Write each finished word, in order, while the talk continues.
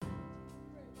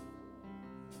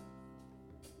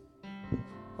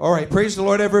All right, praise the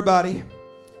Lord, everybody.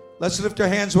 Let's lift our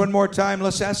hands one more time.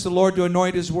 Let's ask the Lord to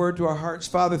anoint His word to our hearts.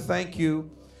 Father, thank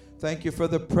you. Thank you for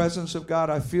the presence of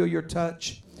God. I feel your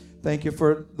touch. Thank you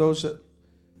for those that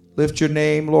lift your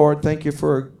name, Lord. Thank you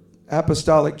for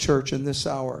Apostolic Church in this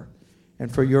hour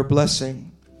and for your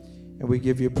blessing. And we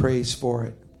give you praise for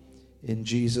it in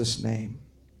Jesus' name.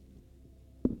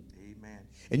 Amen.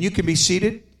 And you can be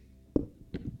seated.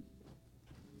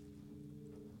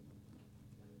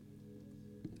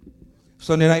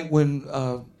 Sunday night when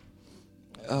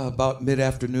about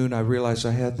mid-afternoon, I realized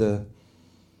I had I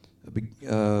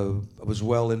was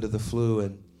well into the flu,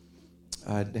 and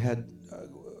I had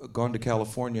gone to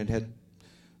California and had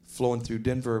flown through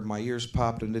Denver. My ears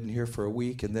popped and didn't hear for a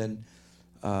week, and then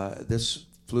this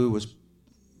flu was,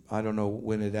 I don't know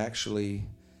when it actually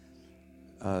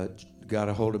got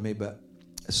a hold of me, but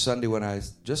Sunday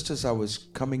just as I was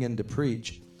coming in to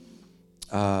preach,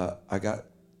 I got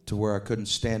to where I couldn't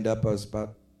stand up. I was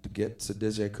about to get so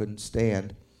dizzy I couldn't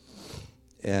stand.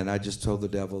 And I just told the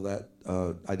devil that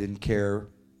I didn't care.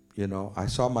 You know, I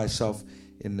saw myself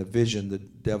in the vision. The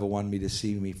devil wanted me to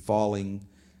see me falling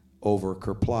over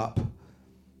kerplop.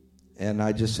 And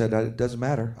I just said, it doesn't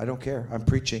matter. I don't care. I'm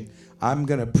preaching. I'm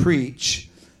going to preach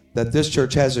that this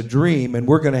church has a dream and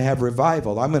we're going to have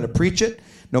revival. I'm going to preach it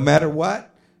no matter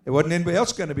what. It wasn't anybody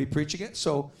else going to be preaching it.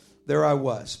 So there I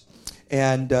was.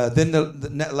 And then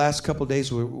the last couple of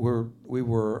days we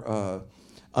were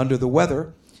under the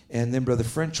weather, and then Brother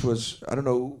French was, I don't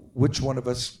know which one of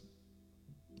us,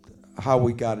 how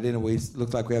we got it. Anyway, it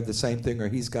looked like we have the same thing, or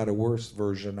he's got a worse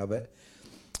version of it.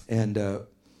 And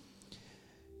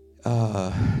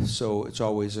so it's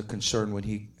always a concern when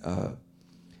he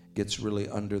gets really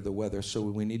under the weather. So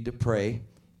we need to pray.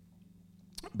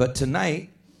 But tonight,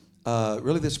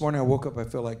 really this morning I woke up, I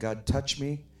feel like God touched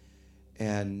me,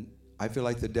 and I feel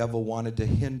like the devil wanted to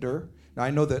hinder. Now,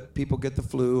 I know that people get the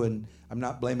flu, and I'm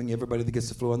not blaming everybody that gets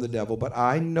the flu on the devil, but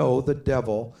I know the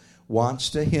devil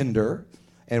wants to hinder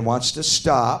and wants to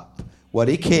stop what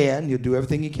he can. He'll do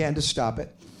everything he can to stop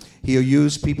it. He'll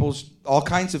use all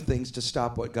kinds of things to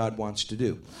stop what God wants to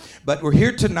do. But we're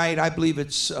here tonight. I believe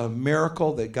it's a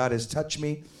miracle that God has touched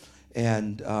me,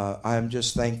 and I'm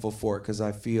just thankful for it because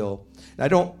I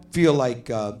don't feel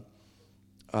like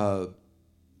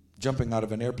jumping out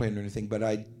of an airplane or anything, but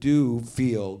I do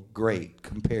feel great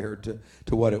compared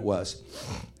to what it was.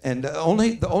 And the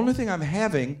only thing I'm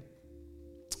having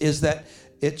is that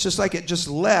it's just like it just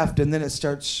left, and then it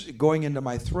starts going into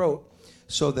my throat,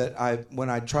 so that when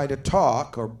I try to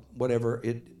talk or whatever,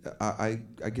 I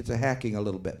get to hacking a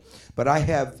little bit. But I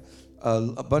have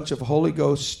a bunch of Holy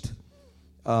Ghost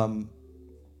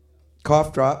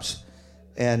cough drops,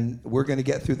 and we're going to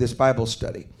get through this Bible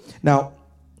study. Now,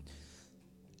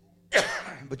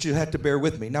 but you have to bear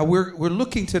with me. Now, we're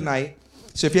looking tonight,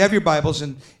 so if you have your Bibles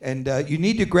and you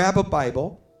need to grab a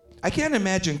Bible. I can't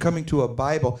imagine coming to a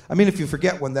Bible. I mean, if you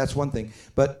forget one, that's one thing.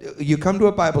 But you come to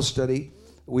a Bible study,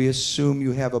 we assume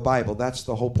you have a Bible. That's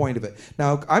the whole point of it.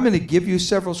 Now, I'm going to give you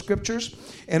several scriptures,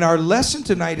 and our lesson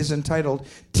tonight is entitled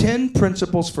 10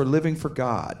 Principles for Living for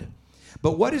God.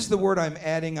 But what is the word I'm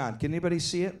adding on? Can anybody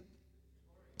see it?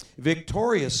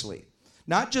 Victoriously.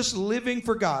 Not just living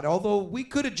for God, although we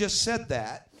could have just said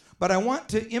that, but I want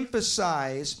to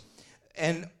emphasize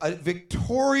a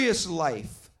victorious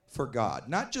life for God,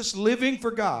 not just living for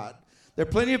God. There are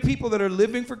plenty of people that are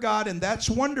living for God, and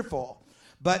that's wonderful,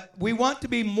 but we want to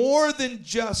be more than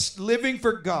just living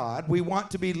for God. We want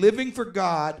to be living for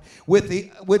God with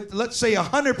let's say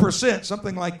 100%,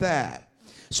 something like that.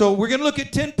 So we're going to look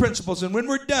at 10 principles, and when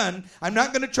we're done, I'm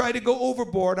not going to try to go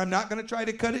overboard. I'm not going to try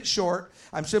to cut it short.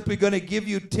 I'm simply going to give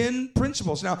you 10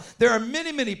 principles. Now, there are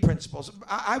many, many principles.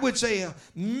 I would say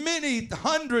many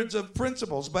hundreds of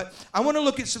principles, but I want to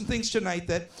look at some things tonight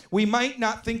that we might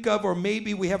not think of, or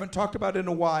maybe we haven't talked about in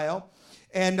a while.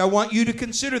 And I want you to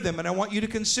consider them. And I want you to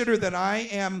consider that I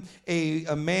am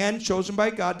a man chosen by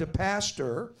God to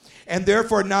pastor. And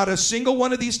therefore, not a single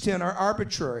one of these 10 are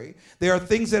arbitrary. They are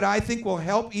things that I think will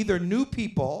help either new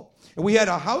people. And we had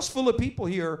a house full of people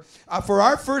here for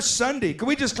our first Sunday. Can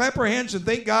we just clap our hands and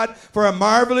thank God for a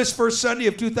marvelous first Sunday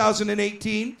of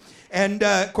 2018? And,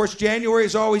 of course, January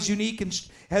is always unique and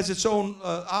has its own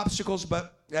obstacles,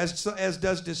 but as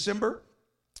does December.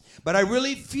 But I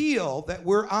really feel that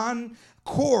we're on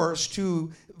course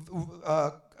to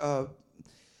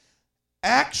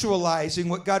actualizing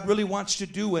what God really wants to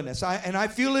do in us. I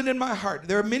feel it in my heart.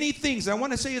 There are many things I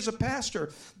want to say as a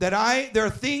pastor that there are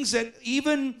things that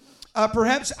even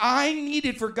perhaps I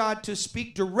needed for God to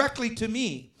speak directly to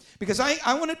me. Because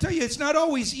I want to tell you, it's not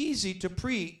always easy to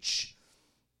preach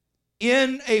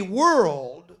in a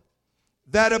world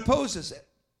that opposes it.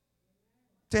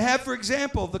 To have, for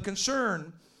example, the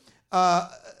concern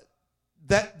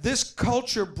that this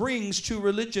culture brings to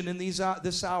religion in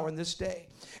this hour and this day.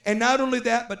 And not only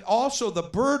that, but also the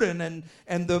burden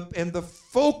and the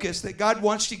focus that God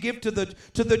wants to give to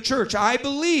the church. I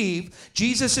believe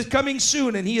Jesus is coming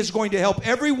soon, and he is going to help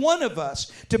every one of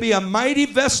us to be a mighty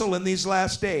vessel in these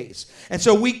last days. And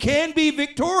so we can be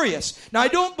victorious. Now, I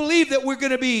don't believe that we're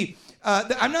going to be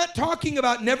I'm not talking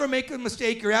about never make a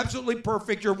mistake. You're absolutely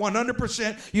perfect. You're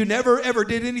 100%. You never, ever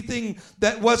did anything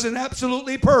that wasn't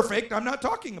absolutely perfect. I'm not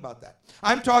talking about that.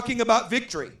 I'm talking about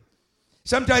victory.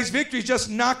 Sometimes victory is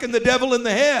just knocking the devil in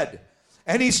the head,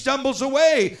 and he stumbles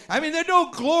away. I mean, there's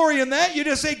no glory in that. You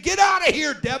just say, get out of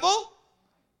here, devil.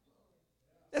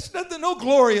 There's no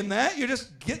glory in that. You're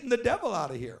just getting the devil out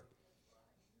of here.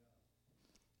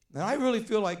 And I really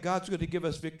feel like God's going to give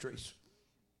us victories.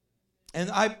 And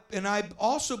I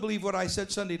also believe what I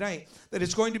said Sunday night, that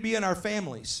it's going to be in our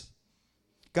families.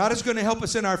 God is going to help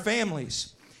us in our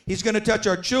families. He's going to touch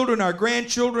our children, our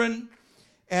grandchildren,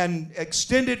 and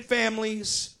extended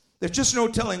families. There's just no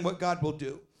telling what God will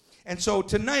do. And so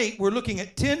tonight we're looking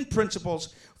at 10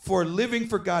 principles for living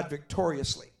for God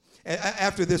victoriously.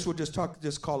 After this, we'll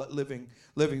just call it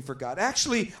living for God.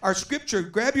 Actually, our scripture,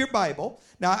 grab your Bible.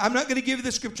 Now, I'm not going to give you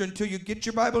the scripture until you get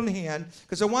your Bible in hand,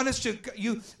 because I want us to,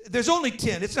 there's only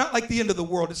 10. It's not like the end of the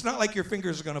world. It's not like your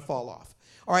fingers are going to fall off.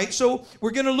 All right, so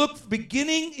we're going to look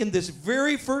beginning in this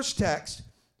very first text.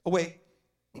 Oh, wait.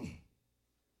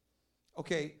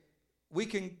 Okay, we're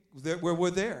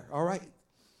there. All right.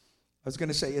 I was going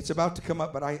to say, it's about to come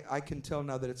up, but I can tell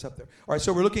now that it's up there. All right,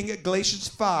 so we're looking at Galatians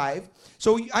 5.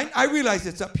 So I realize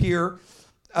it's up here,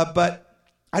 but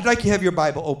I'd like you to have your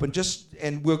Bible open,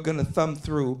 and we're going to thumb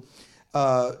through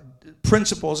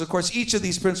principles. Of course, each of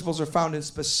these principles are found in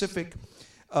specific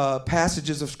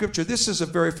passages of Scripture. This is a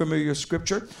very familiar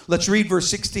Scripture. Let's read verse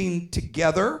 16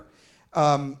 together.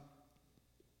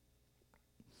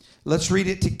 Let's read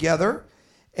it together,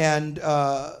 and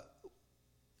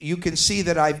you can see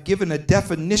that I've given a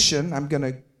definition. I'm going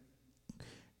to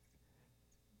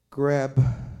grab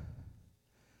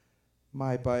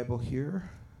my Bible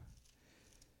here.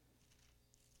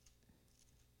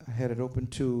 I had it open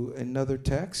to another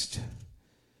text,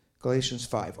 Galatians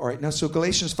 5. All right, now, so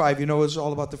Galatians 5, is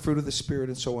all about the fruit of the Spirit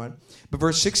and so on. But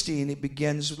verse 16, it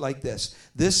begins like this.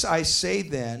 This I say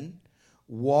then,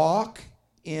 walk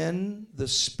in the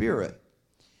Spirit,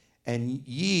 and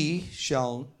ye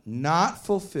shall not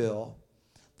fulfill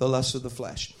the lust of the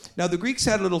flesh. Now, the Greeks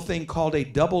had a little thing called a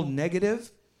double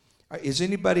negative. Is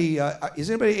anybody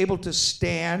able to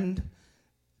stand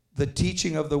the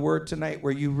teaching of the word tonight,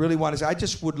 where you really want to say, I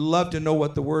just would love to know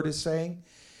what the word is saying?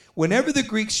 Whenever the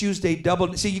Greeks used a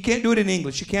double, see, you can't do it in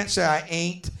English. You can't say, I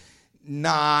ain't,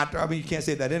 not. I mean, you can't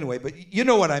say that anyway, but you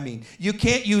know what I mean. You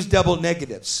can't use double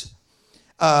negatives.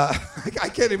 I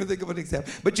can't even think of an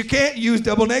example. But you can't use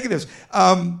double negatives.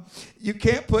 You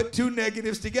can't put two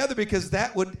negatives together, because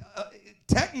that would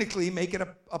technically make it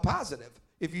a positive.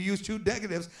 If you use two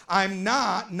negatives, I'm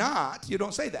not, you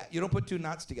don't say that. You don't put two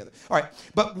nots together. All right.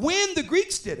 But when the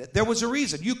Greeks did it, there was a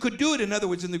reason. You could do it, in other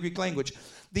words, in the Greek language.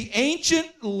 The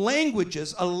ancient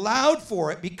languages allowed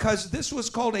for it because this was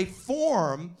called a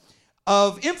form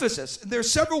of emphasis. There are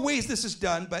several ways this is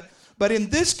done, but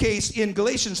in this case, in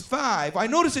Galatians 5, I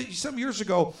noticed it some years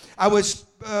ago. I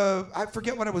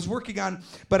forget what I was working on,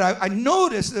 but I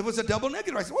noticed there was a double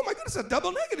negative. I said, oh my goodness, a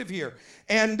double negative here.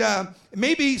 And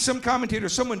maybe some commentator,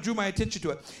 someone drew my attention to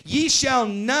it. Ye shall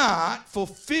not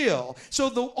fulfill. So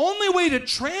the only way to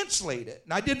translate it,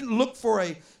 and I didn't look for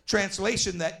a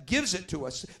translation that gives it to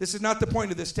us. This is not the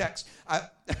point of this text.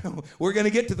 We're going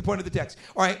to get to the point of the text.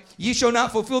 All right, ye shall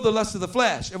not fulfill the lust of the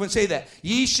flesh. Everyone say that.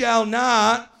 Ye shall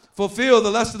not fulfill the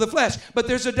lust of the flesh. But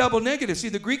there's a double negative. See,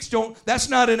 the Greeks that's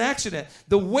not an accident.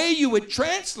 The way you would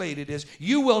translate it is,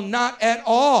 you will not at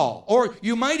all. Or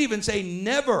you might even say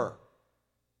never.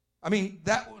 I mean,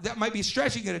 that might be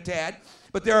stretching it a tad,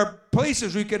 but there are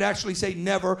places where you could actually say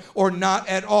never or not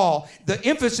at all. The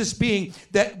emphasis being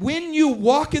that when you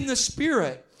walk in the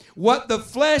Spirit, what the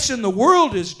flesh and the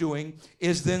world is doing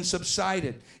is then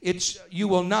subsided. You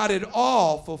will not at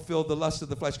all fulfill the lust of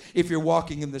the flesh if you're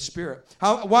walking in the Spirit.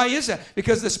 Why is that?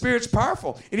 Because the Spirit's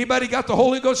powerful. Anybody got the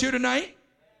Holy Ghost here tonight?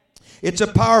 It's a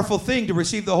powerful thing to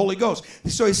receive the Holy Ghost.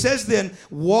 So he says then,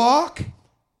 walk,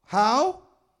 how?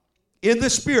 In the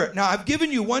Spirit. Now, I've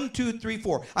given you 1, 2, 3,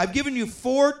 4. I've given you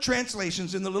 4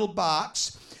 translations in the little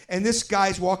box, and this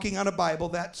guy's walking on a Bible.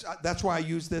 That's why I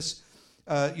use this.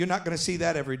 You're not going to see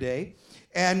that every day.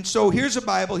 And so here's a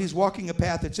Bible. He's walking a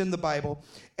path that's in the Bible,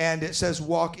 and it says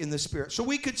walk in the Spirit. So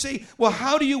we could say, well,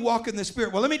 how do you walk in the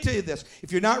Spirit? Well, let me tell you this.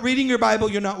 If you're not reading your Bible,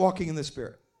 you're not walking in the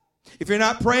Spirit. If you're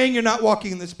not praying, you're not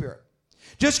walking in the Spirit.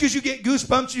 Just because you get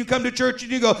goosebumps and you come to church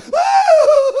and you go,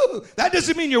 woo, that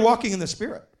doesn't mean you're walking in the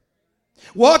Spirit.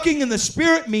 Walking in the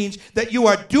Spirit means that you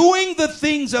are doing the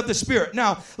things of the Spirit.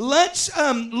 Now, let's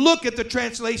look at the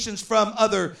translations from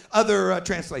other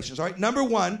translations. All right, number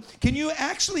one, can you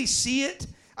actually see it?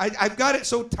 I've got it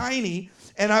so tiny,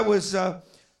 and I was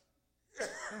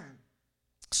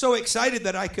so excited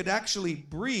that I could actually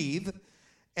breathe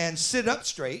and sit up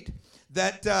straight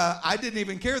that I didn't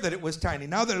even care that it was tiny.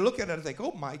 Now that I look at it, I think,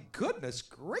 oh my goodness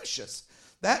gracious.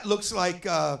 That looks like...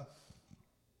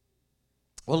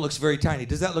 well, it looks very tiny.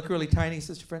 Does that look really tiny,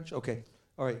 Sister French? Okay.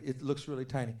 All right. It looks really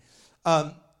tiny.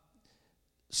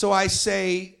 So I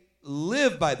say,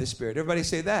 live by the Spirit. Everybody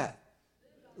say that.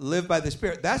 Live by the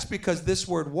Spirit. That's because this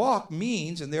word walk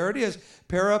means, and there it is,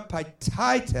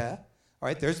 parapitaita. All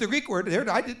right, there's the Greek word. There,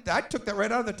 I took that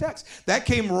right out of the text. That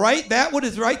came right, that one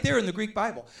is right there in the Greek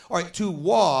Bible. All right, to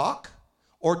walk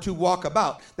or to walk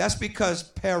about. That's because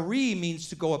peri means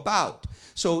to go about.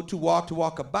 So to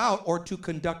walk about, or to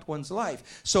conduct one's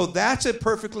life. So that's a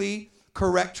perfectly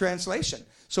correct translation.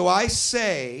 So I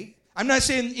say, I'm not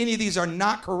saying any of these are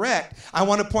not correct. I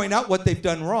want to point out what they've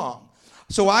done wrong.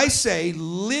 So I say,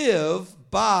 live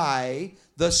by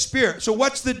the Spirit. So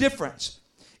what's the difference?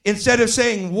 Instead of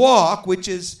saying walk, which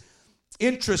is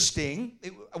interesting,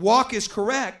 walk is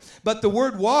correct, but the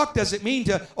word walk doesn't mean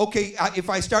to, okay, if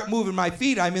I start moving my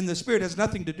feet, I'm in the Spirit. It has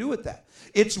nothing to do with that.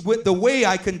 It's with the way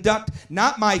I conduct,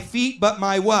 not my feet, but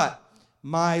my what?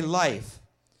 My life.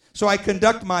 So I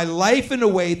conduct my life in a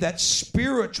way that's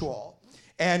spiritual.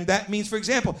 And that means, for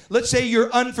example, let's say you're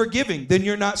unforgiving, then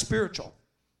you're not spiritual.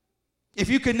 If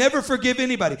you can never forgive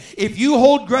anybody, if you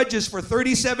hold grudges for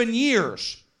 37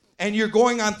 years and you're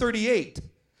going on 38,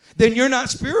 then you're not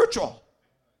spiritual.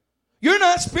 You're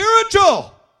not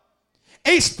spiritual.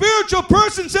 A spiritual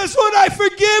person says, Lord, I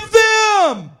forgive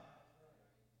them.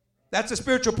 That's a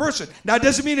spiritual person. Now, it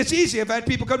doesn't mean it's easy. I've had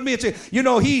people come to me and say, you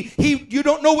know, you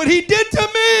don't know what he did to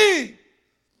me.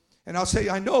 And I'll say,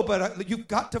 I know, but you've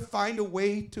got to find a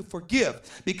way to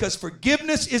forgive, because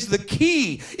forgiveness is the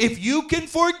key. If you can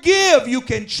forgive, you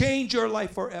can change your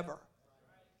life forever.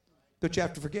 But you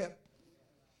have to forgive.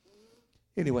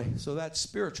 Anyway, so that's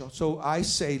spiritual. So I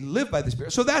say live by the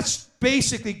Spirit. So that's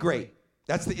basically great.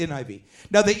 That's the NIV.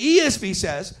 Now, the ESV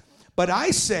says, but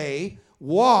I say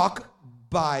walk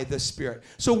by the Spirit.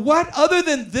 So what, other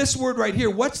than this word right here,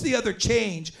 what's the other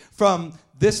change from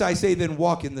this I say then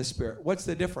walk in the Spirit? What's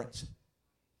the difference?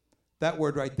 That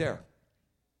word right there.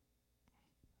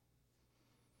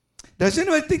 Does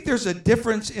anybody think there's a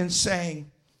difference in saying,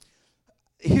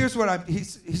 here's what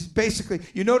he's basically,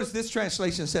 you notice this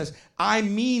translation says, I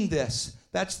mean this.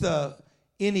 That's the,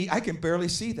 I can barely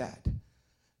see that.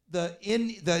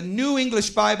 The New English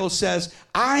Bible says,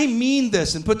 I mean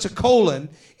this, and puts a colon,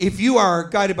 if you are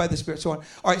guided by the Spirit, so on.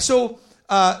 All right, so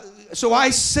I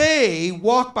say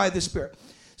walk by the Spirit.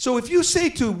 So if you say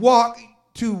to walk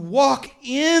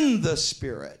in the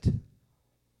Spirit,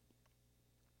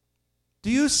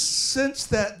 do you sense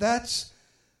that that's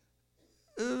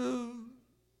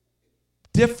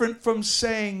different from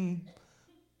saying,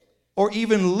 or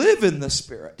even live in the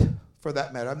Spirit, for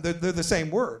that matter? They're the same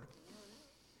word.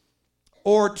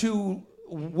 Or to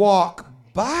walk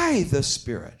by the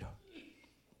Spirit.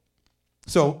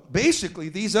 So basically,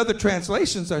 these other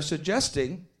translations are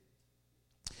suggesting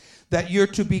that you're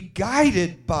to be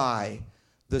guided by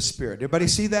the Spirit. Everybody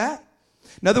see that?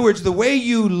 In other words, the way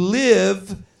you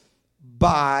live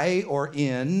by or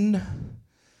in,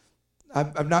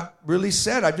 I've not really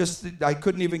said, I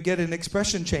couldn't even get an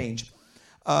expression change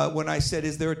when I said,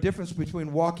 is there a difference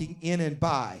between walking in and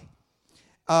by?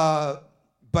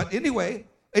 But anyway,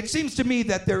 it seems to me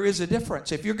that there is a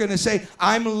difference. If you're going to say,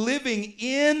 I'm living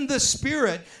in the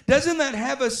Spirit, doesn't that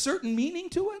have a certain meaning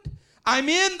to it? I'm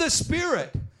in the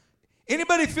Spirit.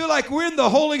 Anybody feel like we're in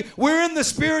the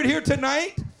Spirit here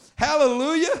tonight?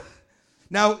 Hallelujah.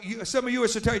 Now, some of you are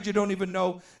so tired you don't even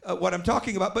know what I'm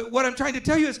talking about. But what I'm trying to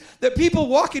tell you is that people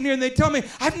walk in here and they tell me,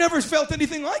 I've never felt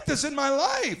anything like this in my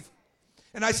life.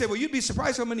 And I say, well, you'd be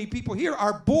surprised how many people here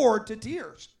are bored to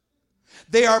tears.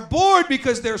 They are bored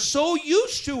because they're so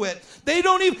used to it. They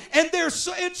don't even, and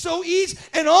it's so easy.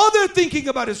 And all they're thinking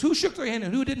about is who shook their hand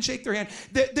and who didn't shake their hand.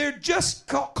 They're just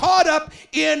caught up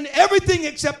in everything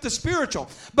except the spiritual.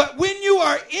 But when you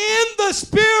are in the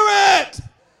Spirit,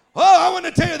 oh, I want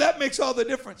to tell you, that makes all the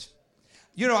difference.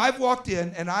 You know, I've walked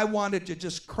in and I wanted to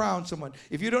just crown someone.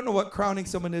 If you don't know what crowning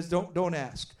someone is, don't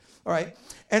ask. All right.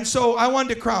 And so I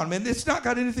wanted to crown him. And it's not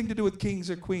got anything to do with kings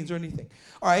or queens or anything.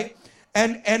 All right.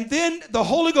 And then the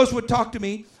Holy Ghost would talk to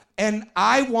me, and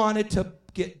I wanted to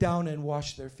get down and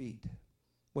wash their feet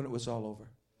when it was all over.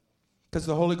 Because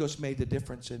the Holy Ghost made the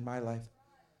difference in my life.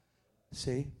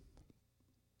 See?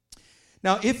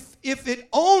 Now, if it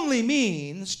only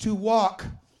means to walk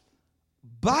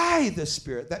by the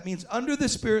Spirit, that means under the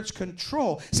Spirit's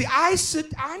control. See,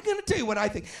 I'm going to tell you what I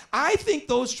think. I think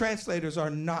those translators are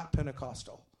not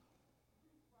Pentecostal.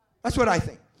 That's what I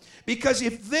think. Because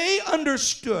if they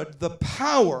understood the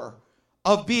power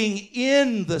of being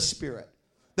in the Spirit,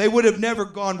 they would have never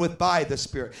gone with by the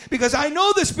Spirit. Because I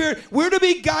know the Spirit, we're to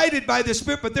be guided by the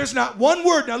Spirit, but there's not one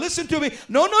word. Now listen to me.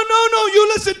 No,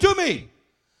 you listen to me.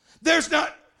 There's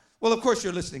not, well, of course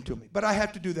you're listening to me, but I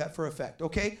have to do that for effect,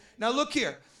 okay? Now look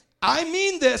here. I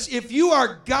mean this, if you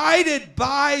are guided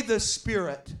by the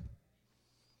Spirit.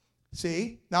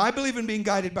 See? Now I believe in being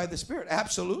guided by the Spirit,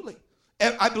 absolutely.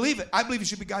 I believe it. I believe you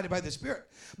should be guided by the Spirit.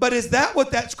 But is that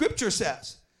what that scripture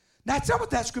says? That's not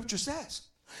what that scripture says.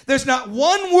 There's not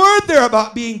one word there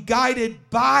about being guided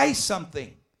by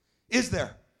something. Is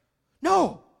there?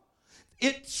 No.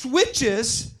 It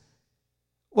switches.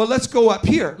 Well, let's go up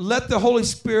here. Let the Holy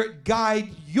Spirit guide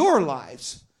your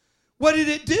lives. What did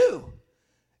it do?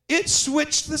 It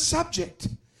switched the subject.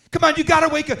 Come on, you got to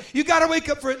wake up. You got to wake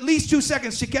up for at least 2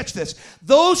 seconds to catch this.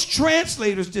 Those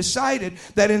translators decided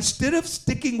that instead of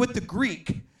sticking with the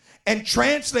Greek and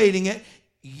translating it,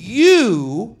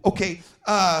 you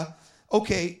are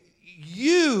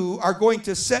going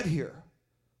to sit here.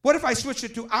 What if I switched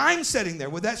it to I'm sitting there?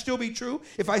 Would that still be true?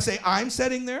 If I say I'm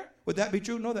sitting there, would that be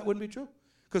true? No, that wouldn't be true.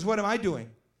 Because what am I doing?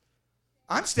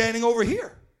 I'm standing over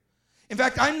here. In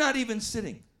fact, I'm not even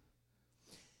sitting.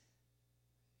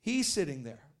 He's sitting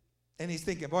there. And he's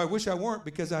thinking, boy, I wish I weren't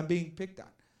because I'm being picked on.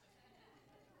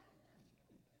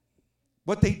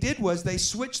 What they did was they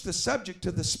switched the subject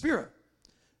to the Spirit.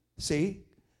 See?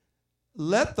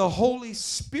 Let the Holy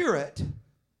Spirit,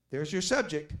 there's your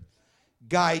subject,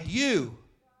 guide you.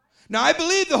 Now, I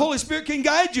believe the Holy Spirit can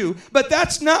guide you, but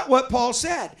that's not what Paul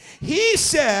said. He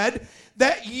said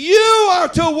that you are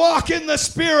to walk in the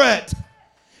Spirit.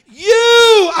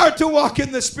 You are to walk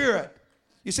in the Spirit.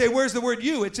 You say, where's the word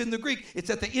you? It's in the Greek.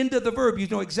 It's at the end of the verb. You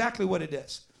know exactly what it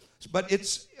is. But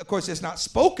it's, of course, it's not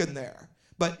spoken there,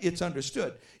 but it's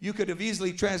understood. You could have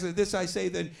easily translated this, I say,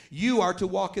 then you are to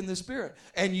walk in the Spirit,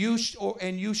 and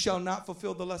you shall not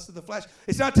fulfill the lust of the flesh.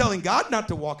 It's not telling God not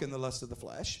to walk in the lust of the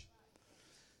flesh.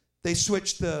 They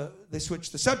switched the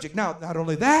subject. Now, not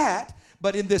only that,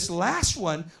 but in this last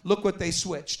one, look what they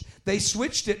switched. They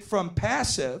switched it from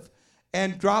passive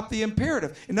and dropped the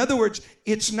imperative. In other words,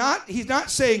 he's not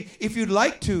saying if you'd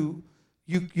like to,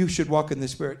 you should walk in the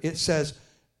Spirit. It says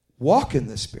walk in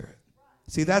the Spirit.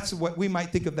 See, that's what we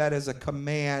might think of that as a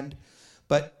command,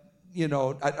 but I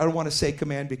don't want to say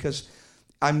command because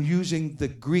I'm using the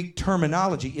Greek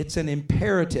terminology. It's an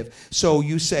imperative. So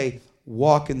you say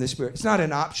walk in the Spirit. It's not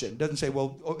an option. It doesn't say,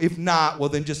 well, if not, well,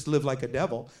 then just live like a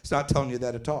devil. It's not telling you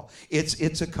that at all.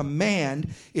 It's a command.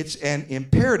 It's an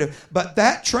imperative. But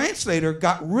that translator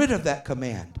got rid of that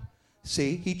command.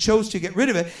 See, he chose to get rid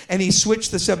of it, and he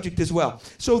switched the subject as well.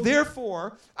 So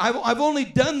therefore, I've only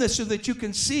done this so that you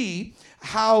can see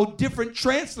how different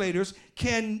translators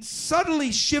can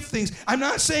subtly shift things. I'm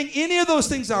not saying any of those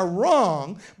things are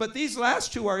wrong, but these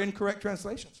last two are incorrect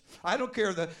translations. I don't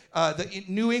care the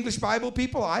New English Bible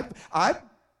people. I like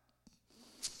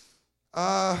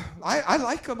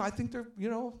them. I think they're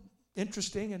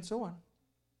interesting and so on.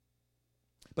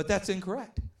 But that's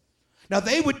incorrect. Now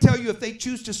they would tell you if they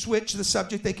choose to switch the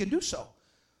subject, they can do so.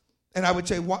 And I would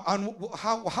say,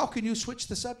 how can you switch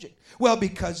the subject? Well,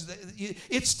 because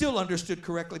it's still understood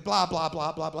correctly, blah, blah,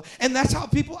 blah, blah, blah. And that's how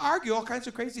people argue, all kinds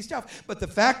of crazy stuff. But the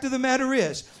fact of the matter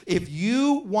is, if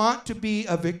you want to be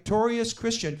a victorious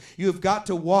Christian, you've got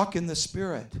to walk in the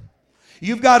Spirit.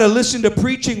 You've got to listen to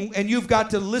preaching, and you've got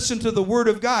to listen to the Word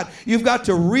of God. You've got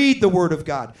to read the Word of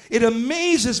God. It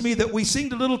amazes me that we sing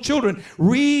to little children,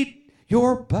 read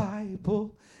your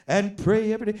Bible and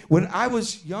pray every day. When I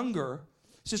was younger,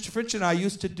 Sister French and I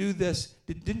used to do this.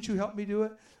 Didn't you help me do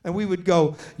it? And we would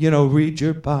go, read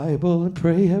your Bible and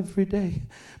pray every day.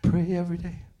 Pray every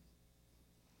day.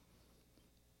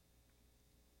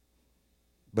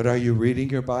 But are you reading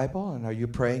your Bible and are you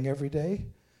praying every day?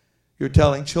 You're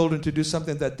telling children to do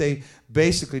something that they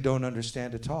basically don't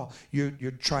understand at all.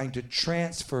 You're trying to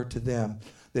transfer to them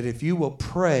that if you will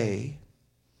pray.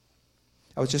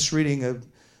 I was just reading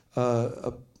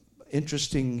a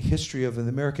interesting history of the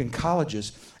American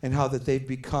colleges and how that they've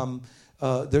become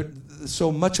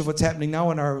So much of what's happening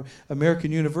now in our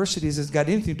American universities has got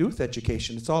anything to do with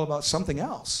education. It's all about something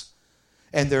else.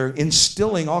 And they're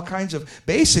instilling all kinds of,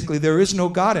 basically, there is no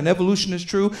God and evolution is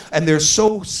true, and they're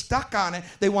so stuck on it,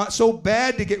 they want so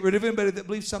bad to get rid of anybody that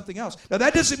believes something else. Now,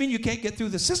 that doesn't mean you can't get through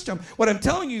the system. What I'm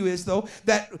telling you is, though,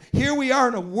 that here we are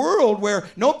in a world where,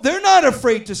 no, they're not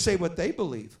afraid to say what they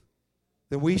believe.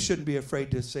 Then we shouldn't be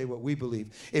afraid to say what we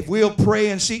believe. If we'll pray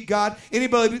and seek God,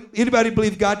 anybody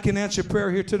believe God can answer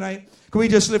prayer here tonight? Can we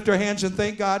just lift our hands and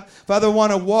thank God? Father, I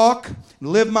want to walk,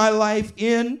 live my life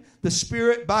in the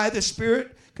Spirit, by the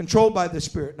Spirit, controlled by the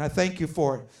Spirit. And I thank you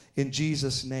for it in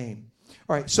Jesus' name.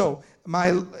 All right, so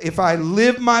if I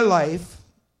live my life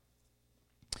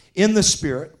in the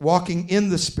Spirit, walking in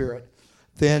the Spirit,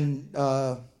 then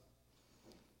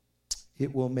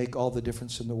it will make all the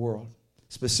difference in the world.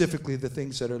 Specifically the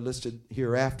things that are listed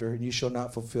hereafter, and you shall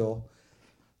not fulfill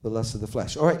the lust of the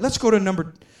flesh. All right, let's go to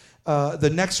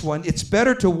the next one. It's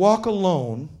better to walk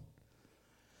alone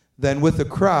than with a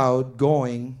crowd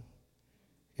going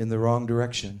in the wrong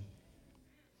direction.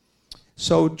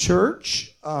 So,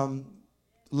 church,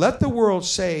 let the world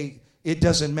say it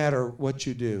doesn't matter what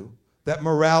you do, that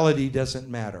morality doesn't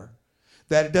matter,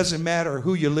 that it doesn't matter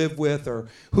who you live with or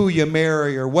who you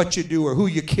marry or what you do or who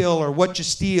you kill or what you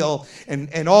steal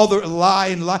and all the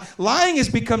lying. Lying has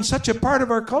become such a part of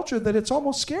our culture that it's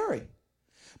almost scary.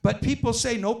 But people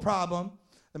say, no problem.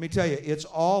 Let me tell you, it's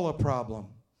all a problem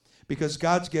because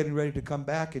God's getting ready to come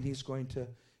back and he's going to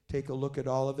take a look at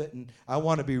all of it, and I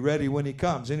want to be ready when he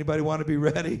comes. Anybody want to be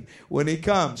ready when he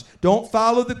comes? Don't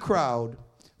follow the crowd.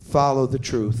 Follow the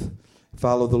truth.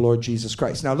 Follow the Lord Jesus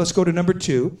Christ. Now let's go to number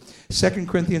 2, 2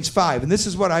 Corinthians 5. And this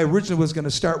is what I originally was going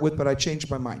to start with, but I changed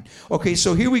my mind. Okay,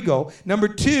 so here we go. Number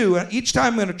 2, and each time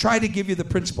I'm going to try to give you the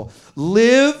principle.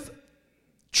 Live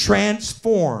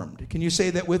transformed. Can you say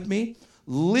that with me?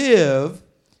 Live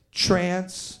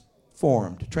transformed.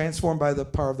 Transformed by the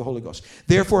power of the Holy Ghost.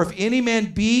 Therefore, if any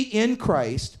man be in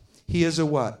Christ, he is a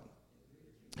what?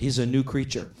 He's a new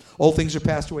creature. Old things are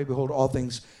passed away. Behold, all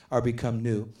things are become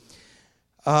new.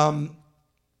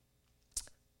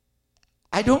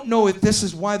 I don't know if this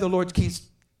is why the Lord keeps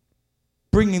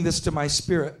bringing this to my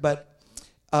spirit, but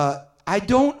I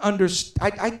don't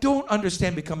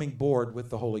understand becoming bored with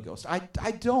the Holy Ghost. I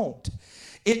don't.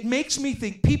 It makes me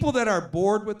think people that are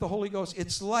bored with the Holy Ghost,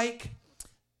 it's like,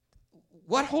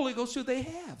 what Holy Ghost do they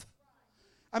have?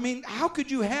 I mean, how could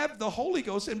you have the Holy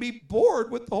Ghost and be bored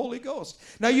with the Holy Ghost?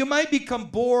 Now, you might become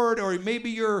bored, or maybe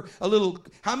you're a little,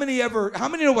 how many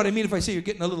know what I mean if I say you're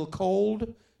getting a little cold?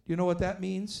 Do you know what that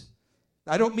means?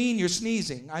 I don't mean you're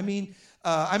sneezing. I mean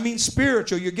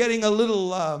spiritual. You're getting a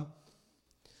little, a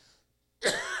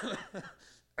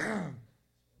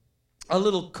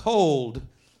little cold.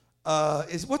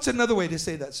 What's another way to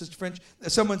say that, Sister French?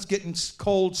 Someone's getting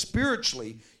cold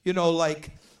spiritually,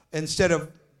 like instead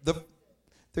of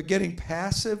they're getting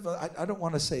passive. I don't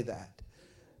want to say that.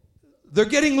 They're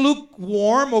getting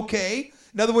lukewarm, okay?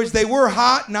 In other words, they were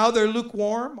hot, now they're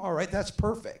lukewarm. All right, that's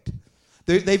perfect.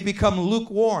 They've become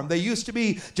lukewarm. They used to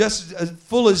be just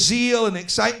full of zeal and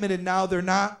excitement, and now they're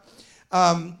not.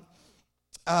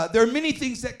 There are many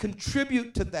things that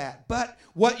contribute to that. But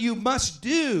what you must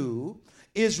do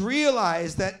is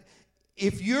realize that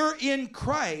if you're in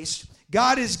Christ,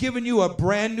 God has given you a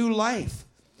brand new life.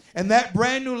 And that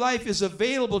brand new life is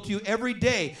available to you every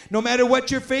day, no matter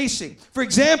what you're facing. For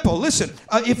example, listen,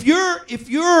 if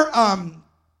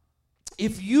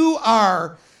you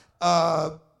are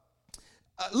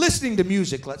listening to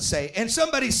music, let's say, and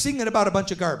somebody's singing about a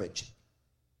bunch of garbage.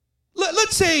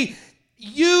 Let's say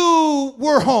you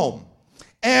were home,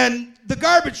 and the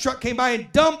garbage truck came by and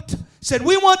said,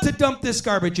 we want to dump this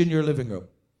garbage in your living room.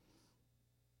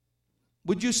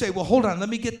 Would you say, well, hold on, let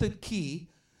me get the key,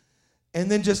 and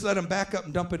then just let them back up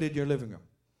and dump it in your living room?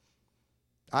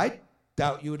 I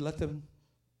doubt you would want them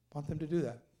to do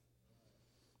that.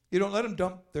 You don't let them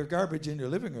dump their garbage in your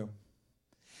living room.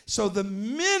 So the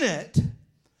minute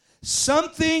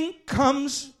something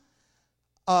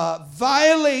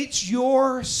violates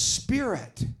your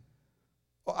spirit,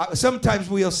 sometimes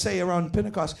we'll say around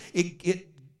Pentecost,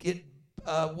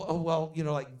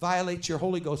 like violates your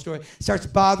Holy Ghost, or it starts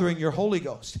bothering your Holy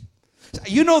Ghost.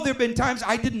 There have been times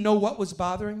I didn't know what was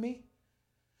bothering me,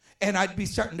 and I'd be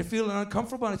starting to feel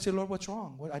uncomfortable, and I'd say, Lord, what's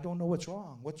wrong? I don't know what's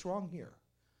wrong. What's wrong here?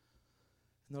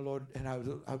 And the Lord, and I was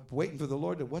waiting for the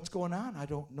Lord to, what's going on? I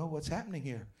don't know what's happening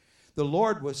here.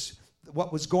 What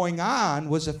was going on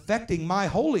was affecting my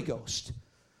Holy Ghost.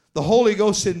 The Holy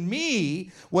Ghost in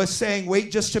me was saying, wait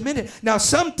just a minute. Now,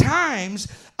 sometimes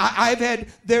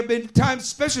there have been times,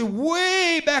 especially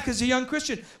way back as a young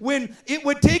Christian, when it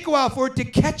would take a while for it to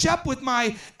catch up with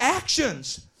my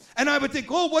actions. And I would think,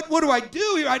 oh, what do I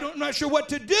do here? I'm not sure what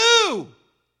to do.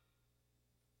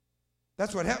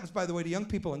 That's what happens, by the way, to young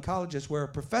people in colleges, where a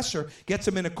professor gets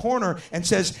them in a corner and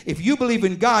says, if you believe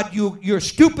in God, you're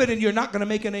stupid and you're not going to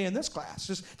make an A in this class.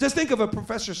 Just think of a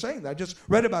professor saying that. I just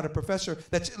read about a professor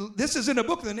this is in a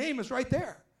book, the name is right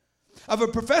there, of a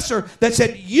professor that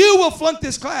said, you will flunk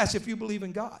this class if you believe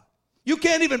in God. You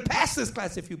can't even pass this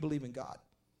class if you believe in God.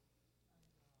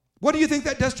 What do you think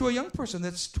that does to a young person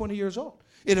that's 20 years old?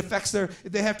 It affects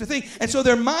they have to think. And so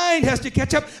their mind has to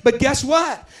catch up. But guess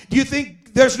what? Do you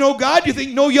think there's no God? Do you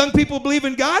think no young people believe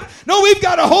in God? No, we've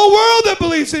got a whole world that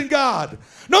believes in God.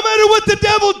 No matter what the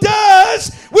devil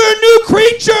does, we're new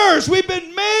creatures. We've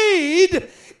been made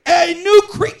a new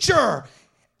creature.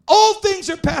 All things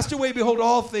are passed away. Behold,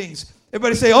 all things.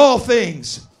 Everybody say all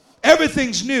things.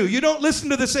 Everything's new. You don't listen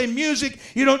to the same music.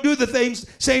 You don't do the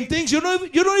same things. You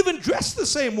don't even dress the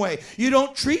same way. You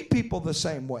don't treat people the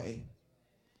same way.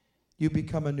 You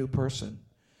become a new person.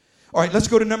 All right, let's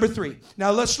go to number 3. Now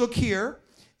let's look here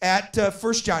at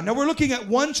 1 John. Now we're looking at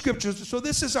one scripture. So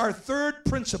this is our third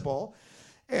principle.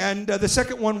 And the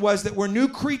second one was that we're new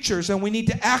creatures and we need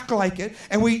to act like it.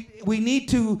 And we need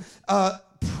to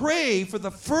pray for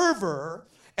the fervor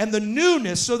and the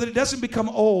newness so that it doesn't become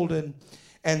old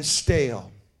and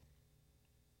stale.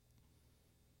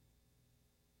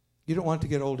 You don't want it to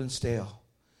get old and stale.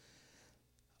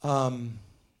 And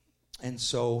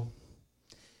so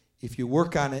if you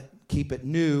work on it, keep it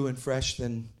new and fresh,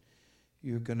 then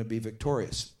you're going to be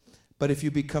victorious. But if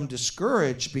you become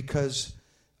discouraged because,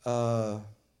 I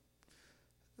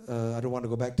don't want to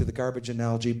go back to the garbage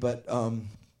analogy, but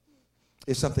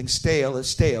if something's stale, it's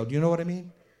stale. Do you know what I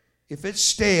mean? If it's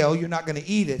stale, you're not going to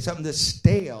eat it. Something that's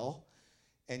stale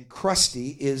and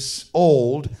crusty is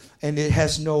old, and it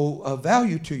has no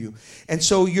value to you. And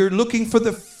so you're looking for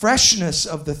the freshness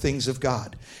of the things of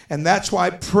God. And that's why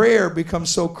prayer becomes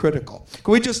so critical.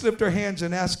 Can we just lift our hands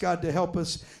and ask God to help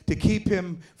us to keep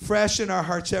him fresh in our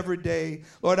hearts every day?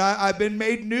 Lord, I've been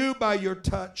made new by your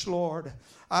touch, Lord.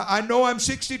 I know I'm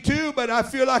 62, but I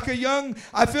feel like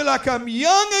I'm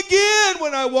young again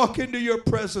when I walk into your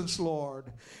presence, Lord,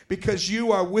 because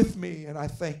you are with me, and I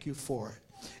thank you for it.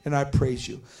 And I praise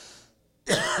you.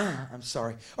 I'm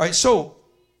sorry. All right, so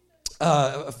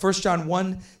 1 John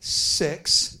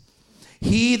 1:6.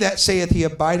 He that saith he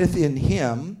abideth in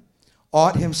him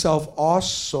ought himself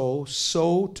also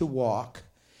so to walk,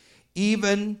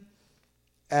 even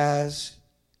as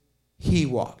he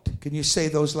walked. Can you say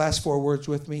those last 4 words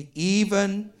with me?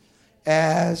 Even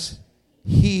as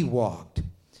he walked.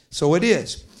 So it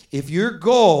is. If your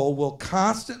goal will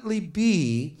constantly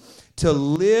be to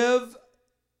live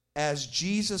as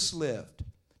Jesus lived,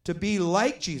 to be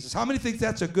like Jesus. How many think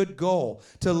that's a good goal?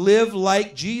 To live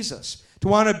like Jesus, to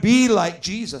want to be like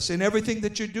Jesus in everything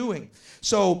that you're doing.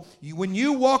 So when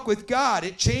you walk with God,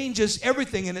 it changes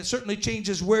everything, and it certainly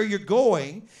changes where you're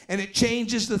going, and it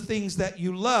changes the things that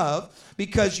you love,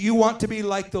 because you want to be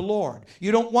like the Lord.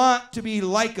 You don't want to be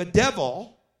like a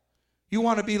devil. You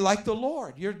want to be like the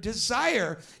Lord. Your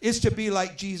desire is to be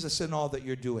like Jesus in all that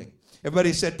you're doing.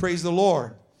 Everybody said, praise the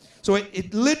Lord. So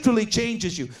it literally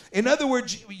changes you. In other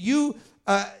words, you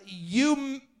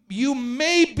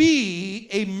may be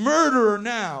a murderer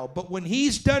now, but when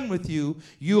he's done with you,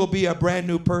 you will be a brand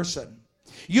new person.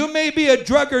 You may be a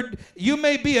drunkard. You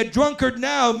may be a drunkard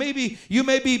now. Maybe you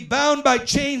may be bound by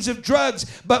chains of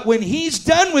drugs, but when he's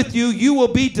done with you, you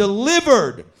will be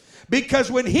delivered.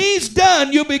 Because when he's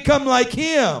done, you become like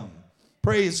him.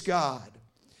 Praise God.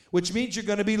 Which means you're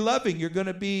going to be loving. You're going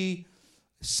to be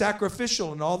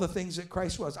sacrificial in all the things that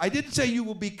Christ was. I didn't say you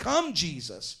will become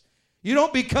Jesus. You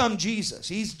don't become Jesus.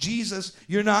 He's Jesus.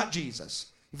 You're not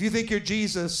Jesus. If you think you're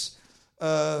Jesus,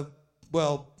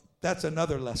 well, that's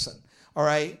another lesson. All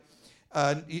right?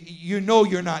 You know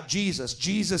you're not Jesus.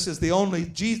 Jesus is the only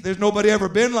Jesus. There's nobody ever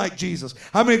been like Jesus.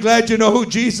 How many glad you know who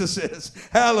Jesus is?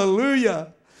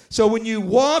 Hallelujah. So when you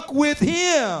walk with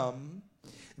him,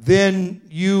 then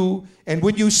and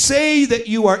when you say that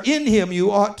you are in him, you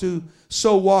ought to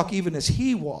so walk even as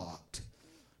he walked.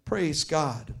 Praise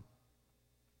God.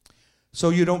 So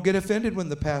you don't get offended when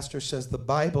the pastor says, the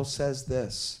Bible says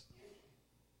this.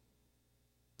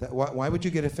 Why would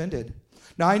you get offended?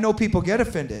 Now, I know people get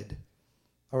offended,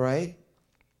 all right?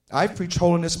 I've preached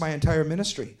holiness my entire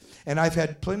ministry, and I've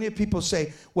had plenty of people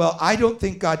say, well, I don't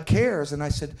think God cares. And I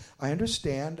said, I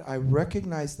understand. I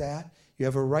recognize that. You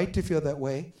have a right to feel that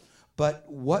way. But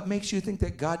what makes you think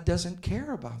that God doesn't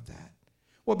care about that?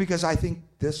 Well, because I think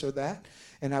this or that.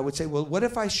 And I would say, well, what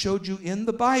if I showed you in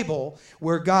the Bible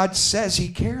where God says he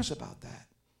cares about that?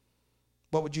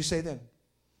 What would you say then?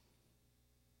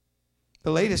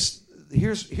 The latest,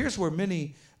 here's where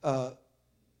many, they're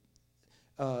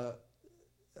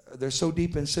so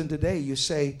deep in sin today. You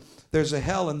say, there's a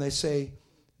hell, and they say,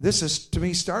 this is, to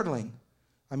me, startling.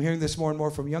 I'm hearing this more and more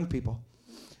from young people.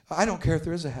 I don't care if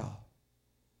there is a hell.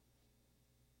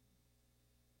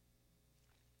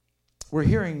 We're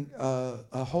hearing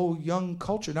a whole young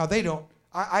culture. Now, they don't,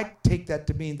 I take that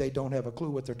to mean they don't have a clue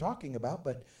what they're talking about,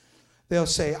 but they'll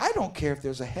say, I don't care if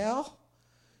there's a hell.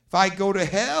 If I go to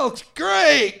hell, it's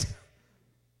great.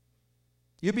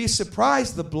 You'd be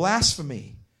surprised the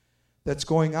blasphemy that's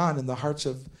going on in the hearts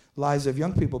of lives of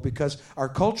young people, because our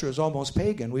culture is almost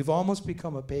pagan. We've almost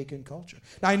become a pagan culture.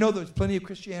 Now, I know there's plenty of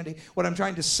Christianity. What I'm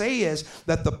trying to say is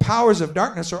that the powers of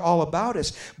darkness are all about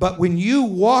us. But when you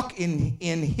walk in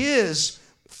his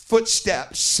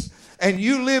footsteps and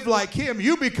you live like him,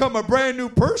 you become a brand new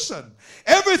person.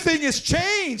 Everything is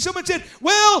changed. Someone said,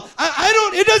 well,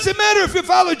 it doesn't matter if you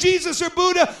follow Jesus or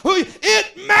Buddha.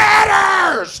 It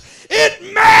matters.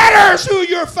 It matters who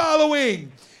you're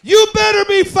following. You better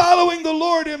be following the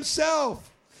Lord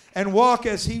himself and walk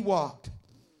as he walked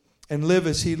and live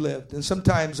as he lived. And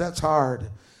sometimes that's hard.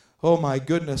 Oh my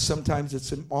goodness, sometimes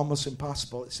it's almost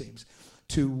impossible, it seems,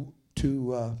 to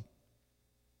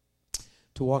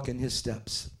walk in his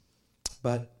steps.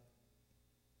 But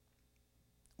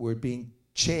we're being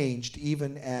changed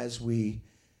even as we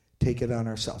take it on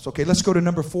ourselves. Okay, let's go to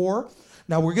number 4.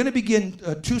 Now, we're going to begin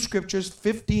 2 scriptures,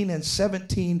 15 and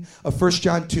 17 of 1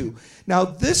 John 2. Now,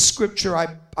 this scripture,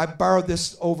 I borrowed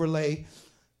this overlay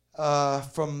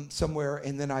from somewhere,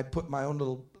 and then I put my own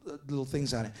little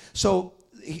things on it. So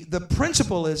the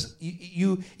principle is,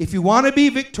 if you want to be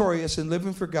victorious in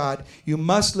living for God, you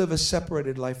must live a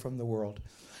separated life from the world.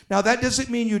 Now, that doesn't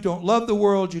mean you don't love the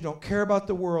world, you don't care about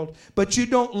the world, but you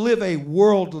don't live a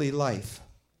worldly life.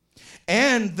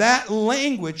 And that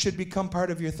language should become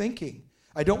part of your thinking.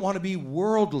 I don't want to be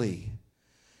worldly.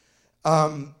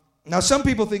 Now, some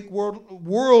people think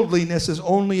worldliness is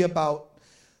only about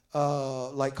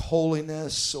like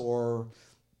holiness or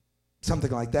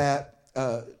something like that.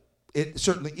 It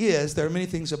certainly is. There are many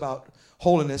things about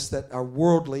holiness that are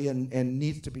worldly and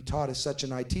needs to be taught as such,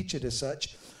 and I teach it as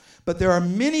such. But there are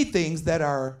many things that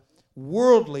are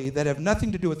worldly that have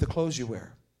nothing to do with the clothes you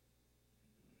wear.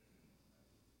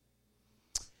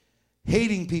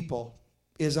 Hating people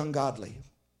is ungodly.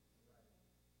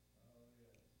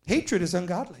 Hatred is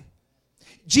ungodly.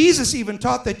 Jesus even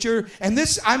taught that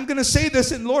I'm going to say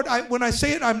this, and Lord, when I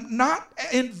say it, I'm not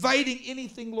inviting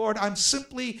anything, Lord. I'm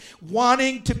simply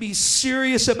wanting to be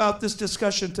serious about this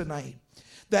discussion tonight.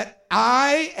 That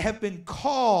I have been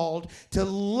called to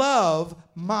love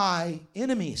my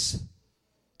enemies.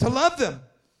 To love them.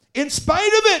 In spite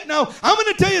of it. Now, I'm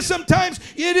going to tell you, sometimes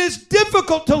it is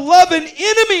difficult to love an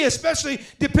enemy, especially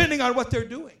depending on what they're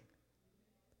doing.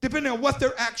 Depending on what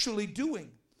they're actually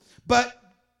doing. But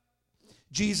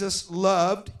Jesus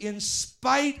loved in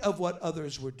spite of what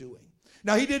others were doing.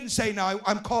 Now, he didn't say, now,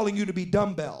 I'm calling you to be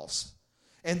dumbbells,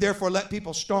 and therefore let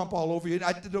people stomp all over you.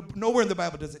 Nowhere in the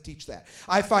Bible does it teach that.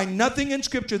 I find nothing in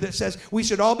Scripture that says we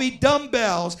should all be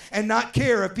dumbbells and not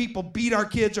care if people beat our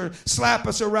kids or slap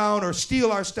us around or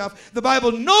steal our stuff. The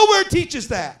Bible nowhere teaches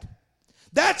that.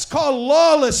 That's called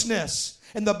lawlessness,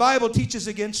 and the Bible teaches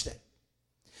against it.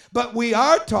 But we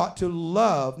are taught to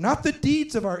love, not the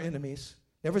deeds of our enemies.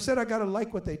 Never said I got to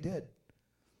like what they did,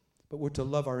 but we're to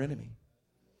love our enemy.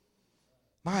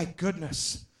 My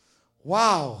goodness.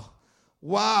 Wow.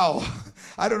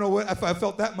 I don't know if I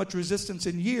felt that much resistance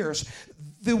in years.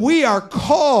 We are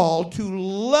called to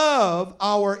love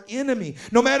our enemy,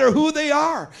 no matter who they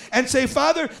are, and say,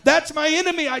 Father, that's my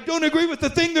enemy. I don't agree with the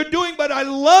thing they're doing, but I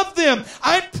love them.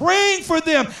 I'm praying for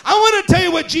them. I want to tell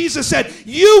you what Jesus said.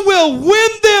 You will win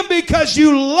them because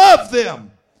you love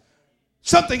them.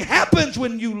 Something happens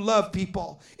when you love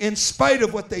people in spite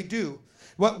of what they do.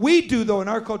 What we do, though, in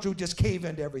our culture, we just cave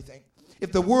into everything.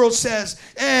 If the world says,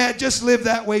 just live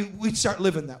that way, we start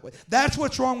living that way. That's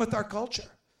what's wrong with our culture.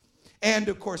 And,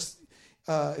 of course,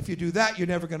 if you do that, you're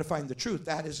never going to find the truth.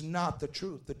 That is not the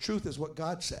truth. The truth is what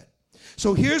God said.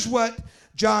 So here's what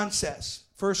John says.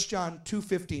 1 John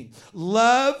 2:15.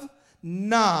 Love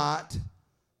not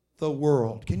the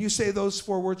world. Can you say those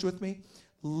 4 words with me?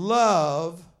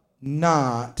 Love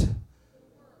not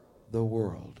the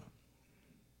world.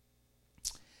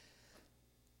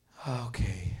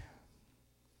 Okay.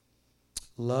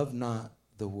 Love not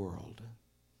the world.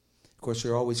 Of course,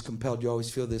 you're always compelled, you always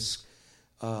feel this,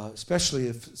 especially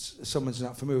if someone's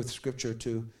not familiar with Scripture,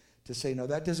 to to say, no,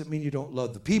 that doesn't mean you don't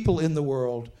love the people in the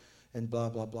world and blah,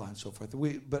 blah, blah, and so forth.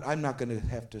 But I'm not going to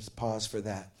have to pause for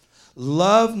that.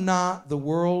 Love not the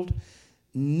world,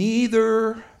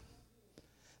 neither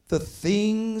the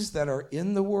things that are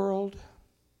in the world.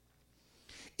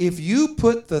 If you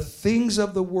put the things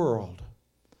of the world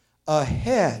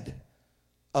ahead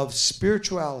of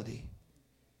spirituality,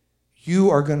 you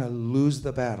are going to lose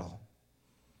the battle.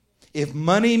 If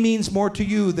money means more to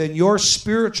you than your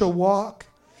spiritual walk,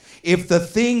 if the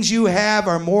things you have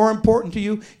are more important to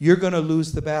you, you're going to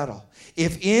lose the battle.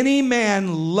 If any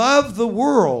man love the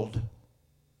world,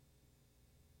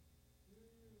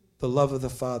 the love of the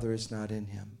Father is not in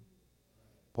him.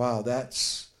 Wow,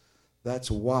 that's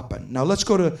whopping. Now let's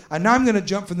go to, now I'm going to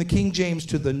jump from the King James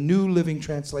to the New Living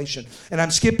Translation. And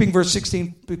I'm skipping verse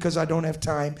 16 because I don't have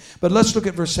time. But let's look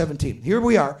at verse 17. Here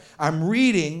we are. I'm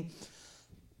reading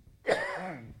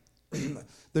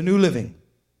the New Living.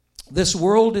 This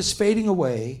world is fading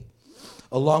away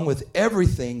along with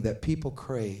everything that people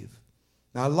crave.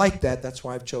 Now I like that. That's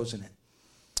why I've chosen it.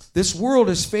 This world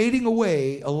is fading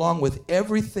away along with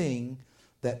everything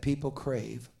that people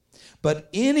crave. But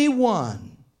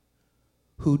anyone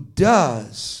who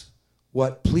does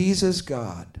what pleases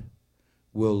God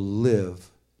will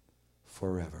live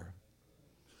forever.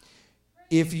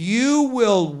 If you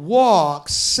will walk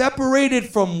separated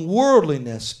from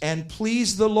worldliness and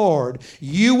please the Lord,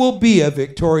 you will be a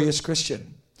victorious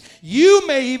Christian. You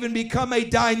may even become a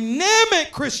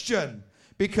dynamic Christian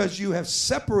because you have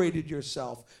separated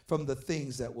yourself from the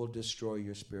things that will destroy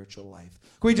your spiritual life.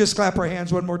 Can we just clap our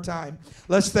hands one more time?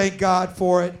 Let's thank God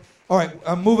for it. All right,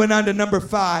 I'm moving on to number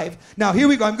 5. Now, here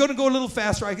we go. I'm going to go a little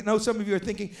faster. I know some of you are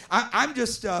thinking, I'm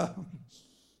just, so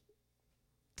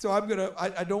I'm going to,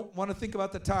 I don't want to think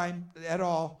about the time at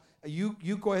all. You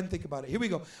go ahead and think about it. Here we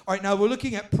go. All right, now we're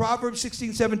looking at Proverbs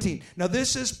 16:17. Now,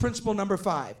 this is principle number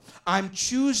 5. I'm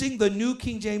choosing the New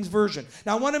King James Version.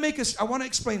 Now, I want to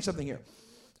explain something here.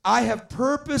 I have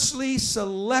purposely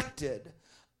selected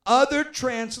other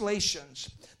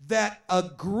translations that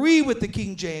agree with the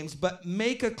King James but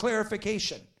make a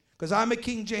clarification. Because I'm a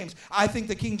King James. I think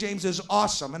the King James is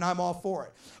awesome and I'm all for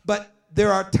it. But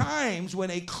there are times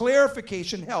when a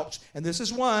clarification helps. And this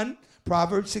is one,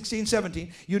 Proverbs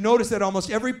 16:17. You notice that almost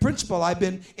every principle I've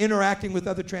been interacting with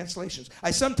other translations.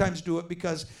 I sometimes do it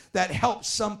because that helps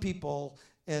some people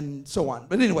and so on.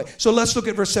 But anyway, so let's look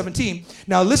at verse 17.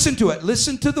 Now listen to it.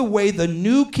 Listen to the way the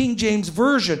New King James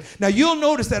Version. Now you'll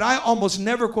notice that I almost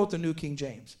never quote the New King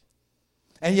James.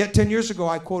 And yet 10 years ago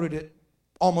I quoted it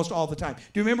almost all the time.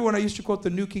 Do you remember when I used to quote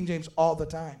the New King James all the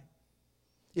time?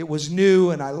 It was new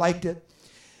and I liked it.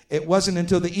 It wasn't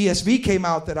until the ESV came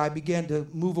out that I began to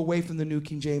move away from the New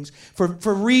King James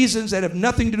for reasons that have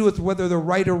nothing to do with whether they're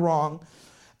right or wrong,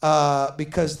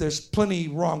 because there's plenty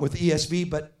wrong with ESV,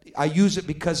 but I use it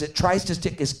because it tries to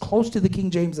stick as close to the King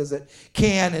James as it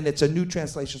can, and it's a new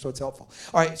translation, so it's helpful.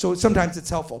 All right, so sometimes it's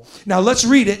helpful. Now let's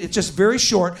read it. It's just very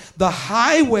short. The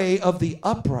highway of the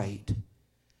upright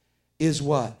is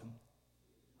what?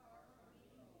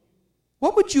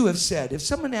 What would you have said if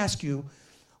someone asked you,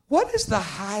 what is the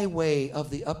highway of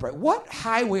the upright? What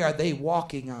highway are they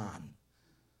walking on?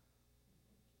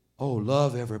 Oh,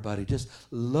 love, everybody. Just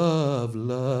love,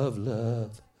 love,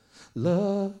 love.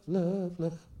 Love, love,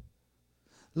 love.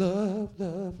 Love,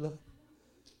 love, love.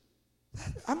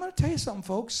 I'm going to tell you something,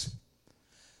 folks.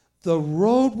 The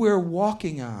road we're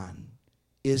walking on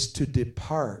is to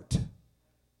depart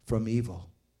from evil.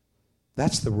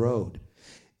 That's the road.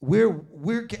 Hey,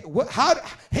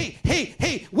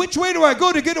 which way do I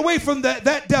go to get away from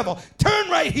that devil? Turn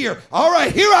right here. All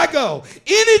right, here I go.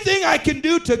 Anything I can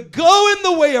do to go in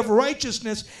the way of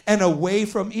righteousness and away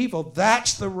from evil.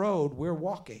 That's the road we're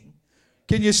walking.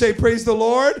 Can you say praise the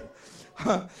Lord?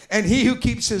 And he who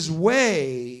keeps his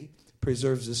way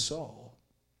preserves his soul.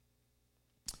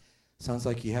 Sounds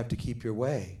like you have to keep your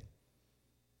way.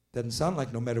 Doesn't sound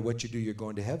like no matter what you do, you're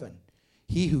going to heaven.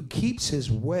 He who keeps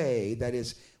his way, that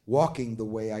is, walking the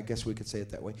way, I guess we could say it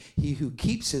that way. He who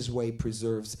keeps his way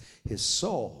preserves his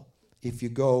soul. If you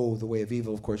go the way of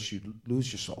evil, of course, you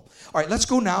lose your soul. All right, let's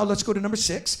go now. Let's go to number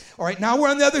 6. All right, now we're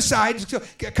on the other side.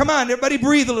 Come on, everybody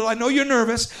breathe a little. I know you're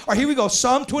nervous. All right, here we go.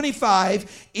 Psalm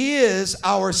 25 is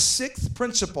our 6th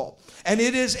principle. And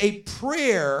it is a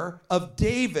prayer of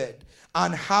David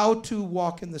on how to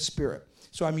walk in the Spirit.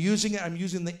 So I'm using it. I'm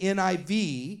using the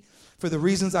NIV for the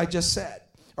reasons I just said.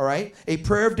 All right? A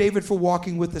prayer of David for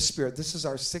walking with the Spirit. This is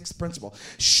our 6th principle.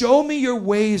 Show me your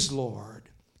ways, Lord.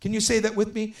 Can you say that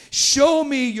with me? Show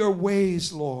me your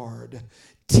ways, Lord.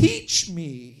 Teach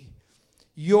me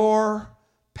your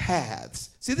paths.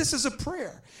 See, this is a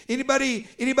prayer. Anybody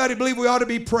believe we ought to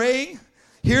be praying?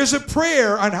 Here's a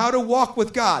prayer on how to walk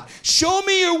with God. Show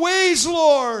me your ways,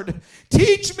 Lord.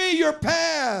 Teach me your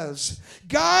paths.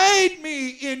 Guide me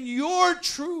in your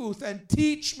truth and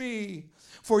teach me.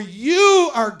 For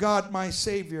you are God, my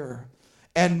Savior,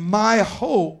 and my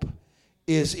hope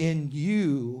is in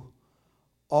you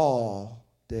all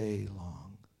day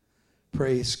long.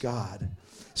 Praise God.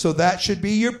 So that should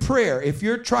be your prayer. If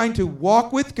you're trying to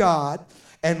walk with God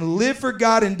and live for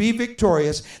God and be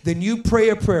victorious, then you pray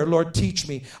a prayer. Lord, teach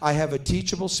me. I have a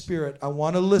teachable spirit. I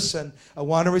want to listen. I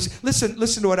want to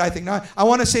listen to what I think. Now, I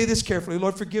want to say this carefully.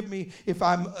 Lord, forgive me if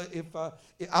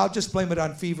I'll just blame it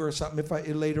on fever or something if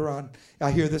later on I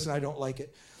hear this and I don't like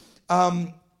it.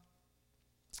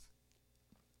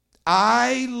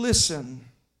 I listen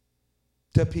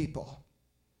to people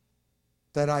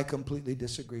that I completely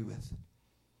disagree with.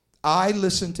 I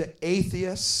listen to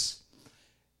atheists.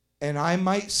 And I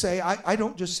might say, I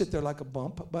don't just sit there like a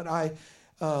bump, but I,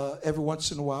 every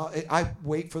once in a while, I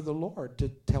wait for the Lord to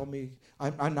tell me.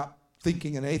 I'm not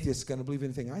thinking an atheist is going to believe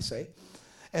anything I say.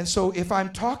 And so if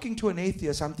I'm talking to an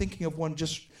atheist, I'm thinking of one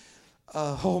just,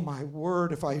 oh my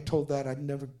word, if I told that,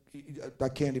 I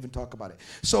can't even talk about it.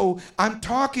 So I'm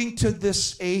talking to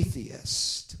this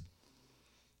atheist.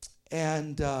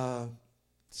 And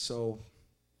so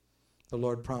the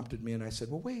Lord prompted me, and I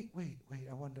said, well, wait.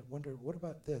 I wonder, what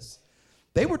about this?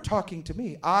 They were talking to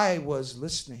me. I was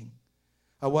listening.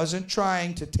 I wasn't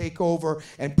trying to take over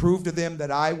and prove to them that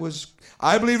I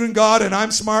believe in God, and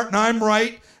I'm smart, and I'm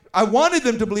right. I wanted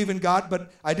them to believe in God,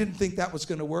 but I didn't think that was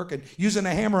going to work, and using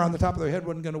a hammer on the top of their head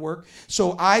wasn't going to work.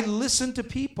 So I listened to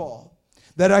people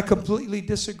that I completely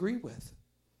disagree with.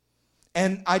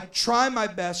 And I try my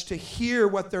best to hear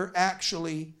what they're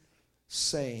actually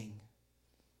saying.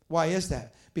 Why is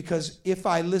that? Because if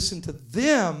I listen to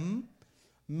them,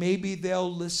 maybe they'll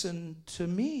listen to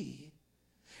me.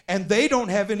 And they don't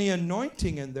have any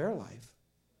anointing in their life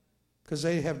because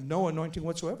they have no anointing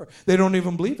whatsoever. They don't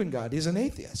even believe in God. He's an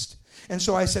atheist. And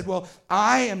so I said, well,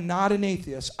 I am not an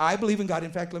atheist. I believe in God.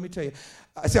 In fact, let me tell you.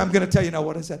 I'm going to tell you now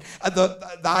what I said.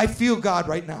 I feel God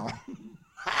right now.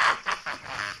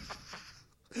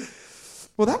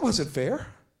 Well, that wasn't fair.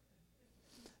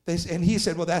 And he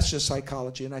said, well, that's just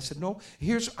psychology. And I said, no,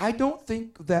 I don't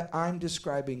think that I'm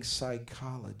describing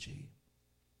psychology.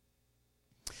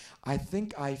 I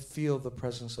think I feel the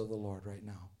presence of the Lord right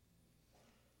now.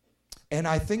 And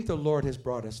I think the Lord has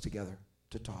brought us together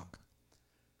to talk.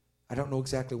 I don't know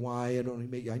exactly why. I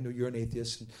know you're an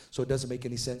atheist, so it doesn't make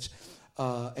any sense.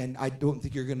 And I don't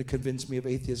think you're going to convince me of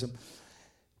atheism.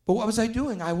 But what was I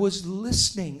doing? I was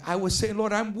listening. I was saying,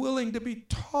 Lord, I'm willing to be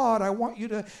taught. I want you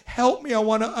to help me. I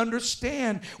want to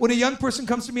understand. When a young person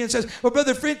comes to me and says, well,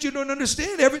 Brother French, you don't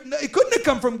understand. It couldn't have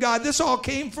come from God. This all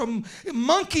came from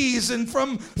monkeys and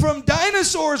from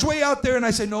dinosaurs way out there. And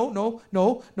I say, no.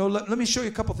 Let me show you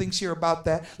a couple things here about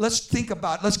that. Let's think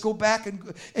about it. Let's go back and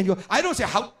go. I don't say,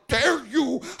 how dare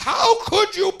you? How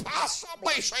could you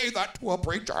possibly say that to a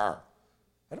preacher?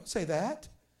 I don't say that.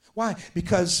 Why?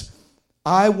 Because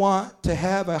I want to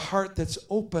have a heart that's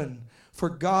open for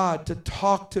God to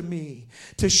talk to me,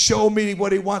 to show me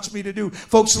what he wants me to do.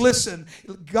 Folks, listen,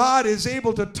 God is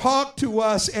able to talk to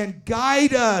us and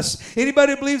guide us.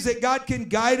 Anybody believes that God can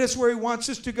guide us where he wants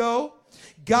us to go?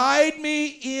 Guide me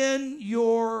in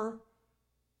your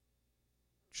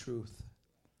truth.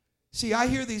 See, I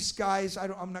hear these guys,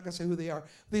 I'm not going to say who they are,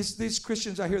 these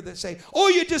Christians I hear that say, oh,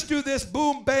 you just do this,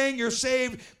 boom, bang, you're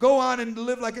saved, go on and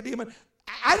live like a demon.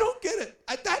 I don't get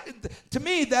it. To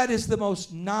me, that is the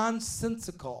most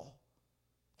nonsensical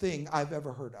thing I've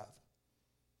ever heard of.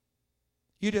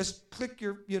 You just click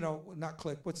your, not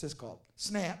click, what's this called?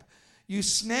 Snap. You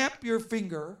snap your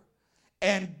finger,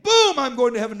 and boom, I'm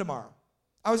going to heaven tomorrow.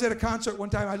 I was at a concert one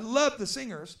time. I loved the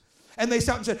singers. And they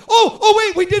stopped and said, oh,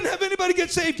 wait, we didn't have anybody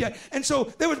get saved yet. And so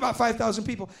there was about 5,000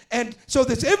 people. And so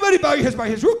this, everybody bow your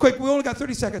heads real quick. We only got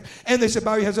 30 seconds. And they said,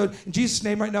 bow your heads. In Jesus'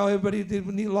 name right now, everybody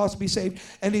need lost to be saved.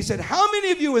 And he said, how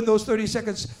many of you in those 30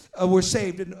 seconds were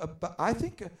saved? And I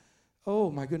think,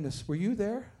 oh my goodness, were you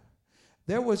there?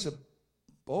 There was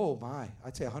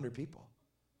I'd say 100 people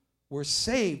were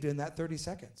saved in that 30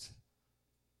 seconds.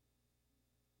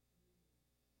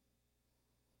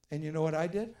 And you know what I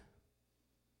did?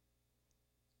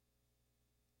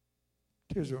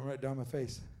 Tears went right down my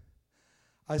face.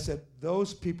 I said,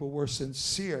 those people were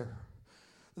sincere.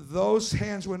 Those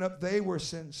hands went up. They were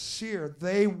sincere.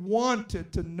 They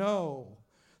wanted to know.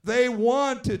 They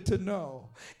wanted to know.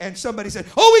 And somebody said,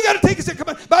 oh, we got to take a second.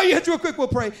 Come on, bow your heads real quick. We'll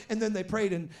pray. And then they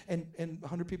prayed, and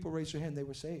 100 people raised their hand. They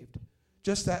were saved.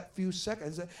 just that few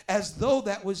seconds, as though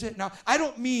that was it. Now, I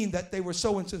don't mean that they were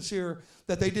so insincere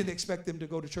that they didn't expect them to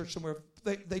go to church somewhere.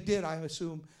 They did, I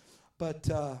assume. But,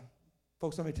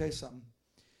 folks, let me tell you something.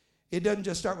 It doesn't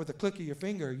just start with the click of your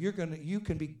finger. You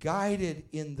can be guided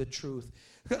in the truth.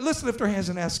 Let's lift our hands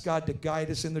and ask God to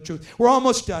guide us in the truth. We're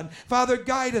almost done. Father,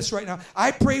 guide us right now. I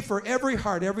pray for every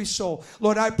heart, every soul.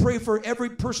 Lord, I pray for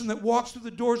every person that walks through the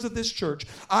doors of this church.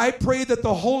 I pray that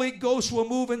the Holy Ghost will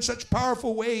move in such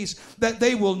powerful ways that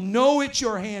they will know it's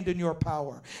your hand and your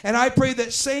power. And I pray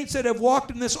that saints that have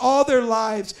walked in this all their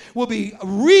lives will be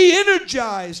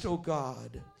re-energized, oh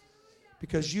God,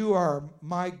 because you are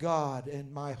my God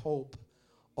and my hope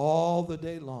all the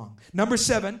day long. Number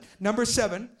seven.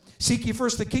 Seek ye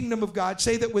first the kingdom of God.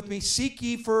 Say that with me. Seek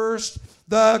ye first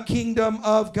the kingdom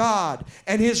of God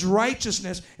and his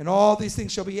righteousness, and all these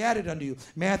things shall be added unto you.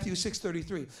 Matthew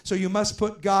 6:33. So you must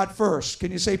put God first.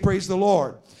 Can you say praise the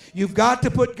Lord? You've got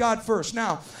to put God first.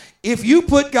 Now, if you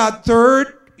put God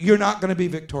third, you're not going to be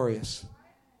victorious.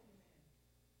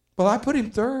 Well, I put him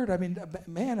third. I mean,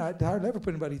 man, I'd never put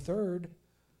anybody third.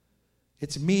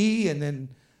 It's me, and then,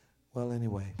 well,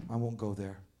 anyway, I won't go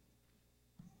there.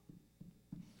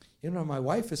 You know, my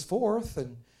wife is fourth,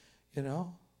 and, you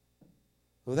know,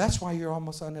 well, that's why you're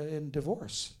almost in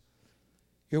divorce.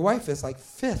 Your wife is like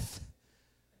fifth.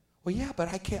 Well, yeah,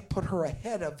 but I can't put her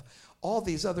ahead of all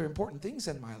these other important things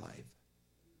in my life.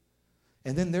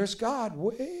 And then there's God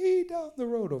way down the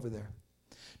road over there.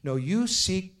 No, you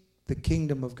seek the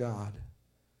kingdom of God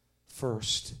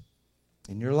first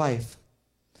in your life.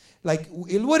 Like,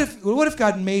 what if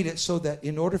God made it so that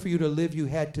in order for you to live, you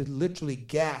had to literally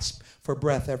gasp for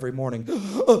breath every morning?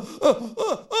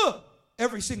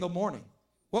 Every single morning.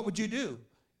 What would you do?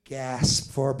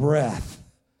 Gasp for breath.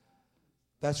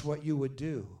 That's what you would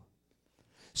do.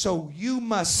 So you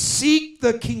must seek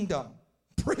the kingdom.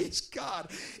 Praise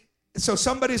God. So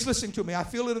somebody's listening to me. I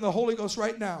feel it in the Holy Ghost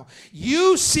right now.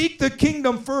 You seek the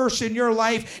kingdom first in your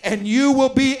life, and you will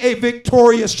be a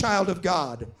victorious child of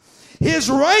God.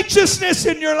 His righteousness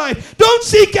in your life. Don't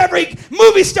seek every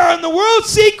movie star in the world.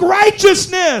 Seek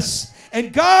righteousness.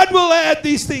 And God will add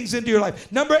these things into your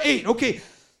life. Number 8. Okay,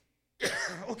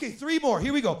 3 more.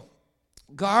 Here we go.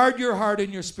 Guard your heart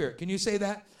and your spirit. Can you say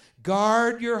that?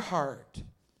 Guard your heart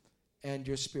and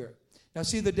your spirit. Now,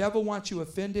 see, the devil wants you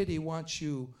offended. He wants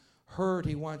you hurt.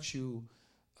 He wants you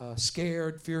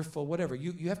scared, fearful, whatever.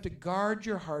 You have to guard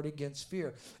your heart against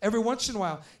fear. Every once in a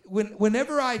while,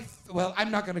 whenever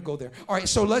I'm not going to go there. All right,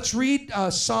 so let's read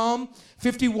Psalm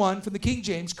 51 from the King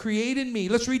James. Create in me,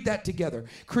 let's read that together.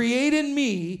 Create in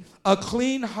me a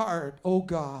clean heart, O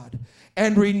God,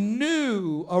 and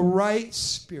renew a right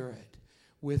spirit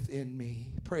within me.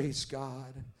 Praise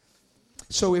God.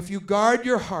 So if you guard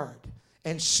your heart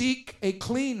and seek a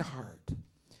clean heart,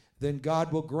 then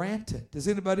God will grant it. Does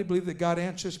anybody believe that God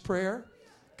answers prayer?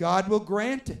 God will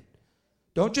grant it.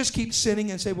 Don't just keep sinning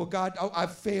and say, well, God,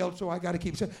 I've failed, so I got to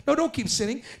keep sinning. No, don't keep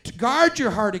sinning. To guard your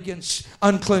heart against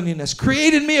uncleanliness.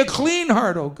 Create in me a clean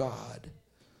heart, O God,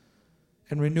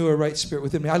 and renew a right spirit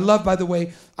within me. I love, by the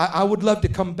way, I would love to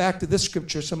come back to this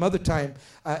scripture some other time,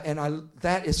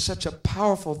 that is such a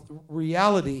powerful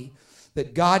reality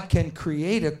that God can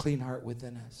create a clean heart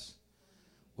within us,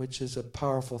 which is a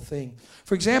powerful thing.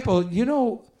 For example, you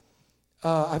know,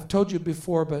 I've told you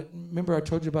before, but remember I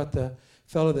told you about the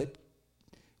fellow that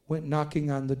went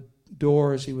knocking on the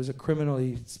doors. He was a criminal.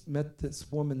 He met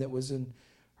this woman that was in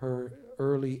her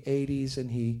early 80s, and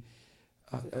he,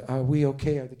 are we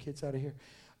okay? Are the kids out of here?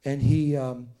 And he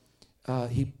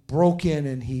broke in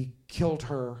and he killed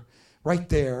her right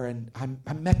there. And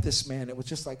I met this man. It was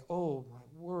just like, oh, my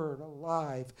word,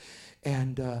 alive.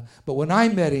 And but when I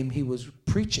met him, he was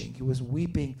preaching. He was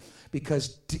weeping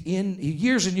because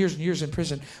years and years and years in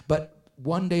prison. But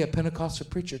one day a Pentecostal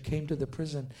preacher came to the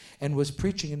prison and was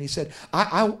preaching, and he said,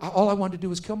 all I wanted to do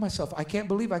was kill myself. I can't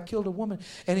believe I killed a woman.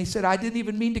 And he said, I didn't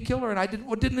even mean to kill her, and I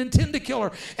didn't intend to kill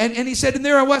her. And he said, and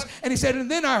there I was. And he said, and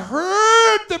then I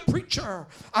heard the preacher.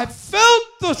 I felt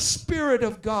the Spirit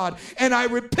of God, and I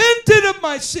repented of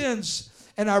my sins,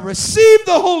 and I received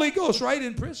the Holy Ghost right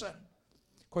in prison.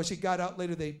 Of course, he got out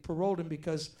later. They paroled him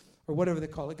or whatever they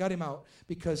call it, got him out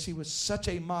because he was such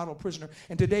a model prisoner.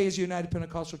 And today he's a United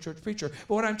Pentecostal Church preacher.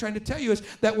 But what I'm trying to tell you is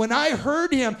that when I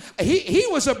heard him, he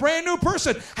was a brand new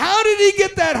person. How did he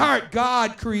get that heart?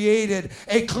 God created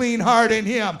a clean heart in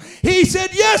him. He said,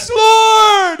 yes,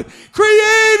 Lord,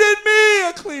 create in me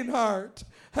a clean heart.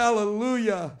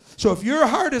 Hallelujah. So if your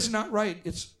heart is not right,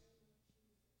 it's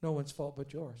no one's fault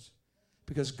but yours.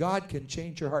 Because God can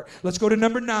change your heart. Let's go to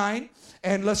number 9,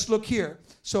 and let's look here.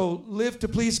 So live to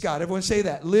please God. Everyone say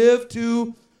that. Live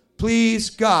to please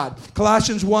God.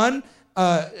 Colossians 1,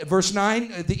 verse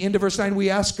 9, at the end of verse 9, we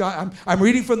ask God, I'm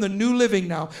reading from the New Living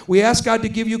now. We ask God to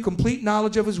give you complete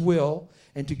knowledge of his will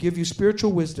and to give you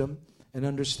spiritual wisdom and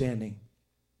understanding.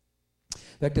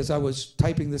 In fact, as I was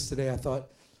typing this today, I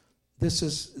thought, this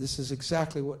is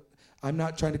exactly what, I'm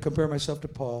not trying to compare myself to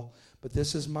Paul, but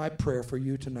this is my prayer for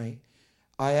you tonight.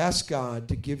 I ask God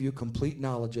to give you complete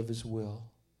knowledge of his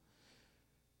will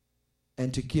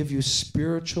and to give you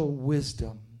spiritual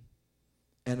wisdom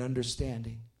and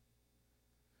understanding.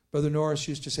 Brother Norris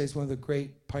used to say, he's one of the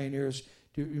great pioneers.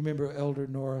 Do you remember Elder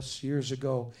Norris years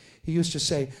ago? He used to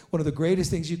say, one of the greatest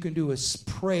things you can do is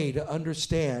pray to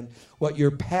understand what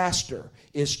your pastor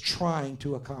is trying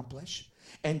to accomplish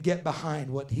and get behind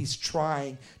what he's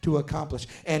trying to accomplish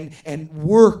and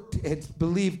work and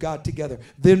believe God together.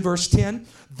 Then verse 10,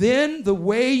 then the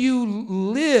way you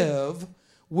live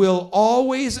will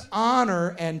always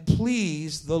honor and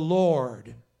please the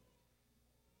Lord.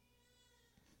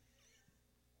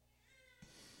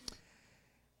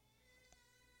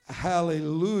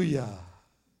 Hallelujah.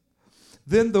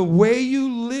 Then the way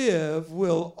you live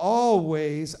will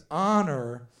always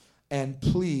honor and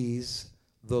please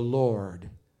the Lord.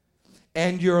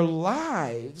 And your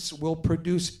lives will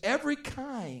produce every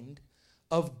kind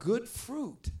of good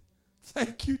fruit.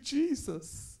 Thank you,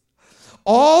 Jesus.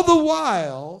 All the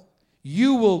while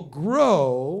you will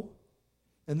grow,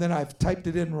 and then I've typed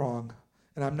it in wrong,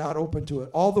 and I'm not open to it.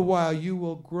 All the while you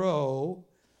will grow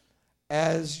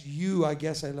as you, I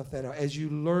guess I left that out, as you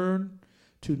learn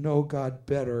to know God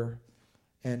better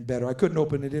and better. I couldn't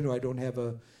open it in, I don't have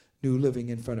a New Living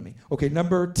in front of me. Okay,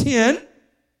 number 10.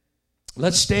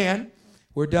 Let's stand.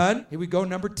 We're done. Here we go,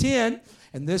 number 10.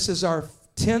 And this is our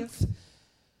 10th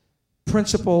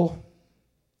principle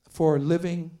for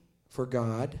living for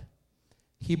God.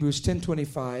 Hebrews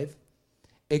 10:25.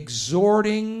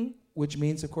 Exhorting, which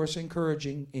means, of course,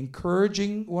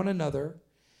 encouraging one another,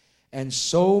 and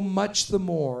so much the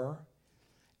more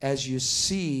as you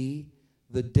see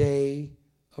the day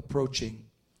approaching.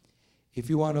 If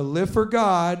you want to live for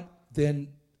God, then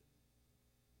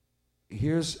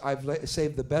I've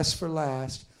saved the best for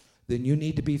last, then you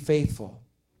need to be faithful.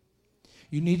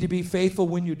 You need to be faithful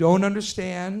when you don't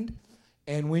understand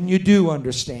and when you do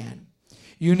understand.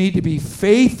 You need to be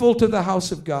faithful to the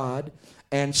house of God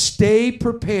and stay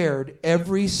prepared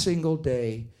every single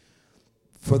day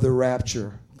for the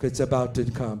rapture. It's about to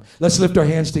come. Let's lift our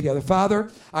hands together.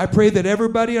 Father, I pray that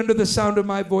everybody under the sound of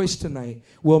my voice tonight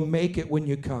will make it when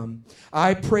you come.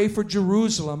 I pray for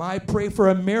Jerusalem. I pray for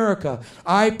America.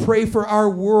 I pray for our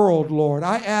world, Lord.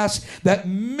 I ask that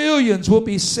millions will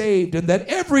be saved and that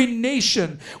every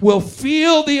nation will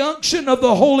feel the unction of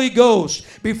the Holy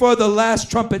Ghost before the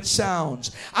last trumpet sounds.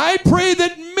 I pray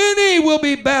that many will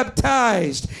be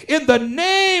baptized in the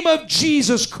name of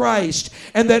Jesus Christ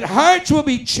and that hearts will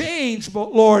be changed,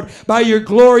 Lord, by your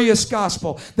glorious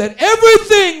gospel. That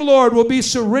everything, Lord, will be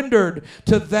surrendered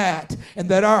to that. And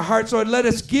that our hearts, Lord, let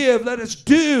us give, let us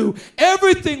do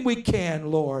everything we can,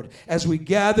 Lord, as we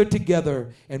gather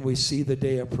together and we see the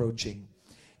day approaching.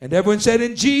 And everyone said,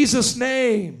 in Jesus'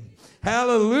 name.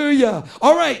 Hallelujah.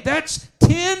 All right, that's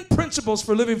 10 principles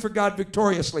for living for God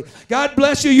victoriously. God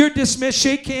bless you. You're dismissed.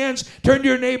 Shake hands. Turn to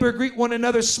your neighbor. Greet one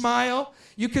another. Smile.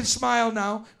 You can smile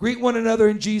now. Greet one another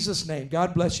in Jesus' name.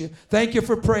 God bless you. Thank you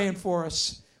for praying for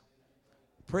us.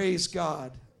 Praise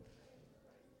God.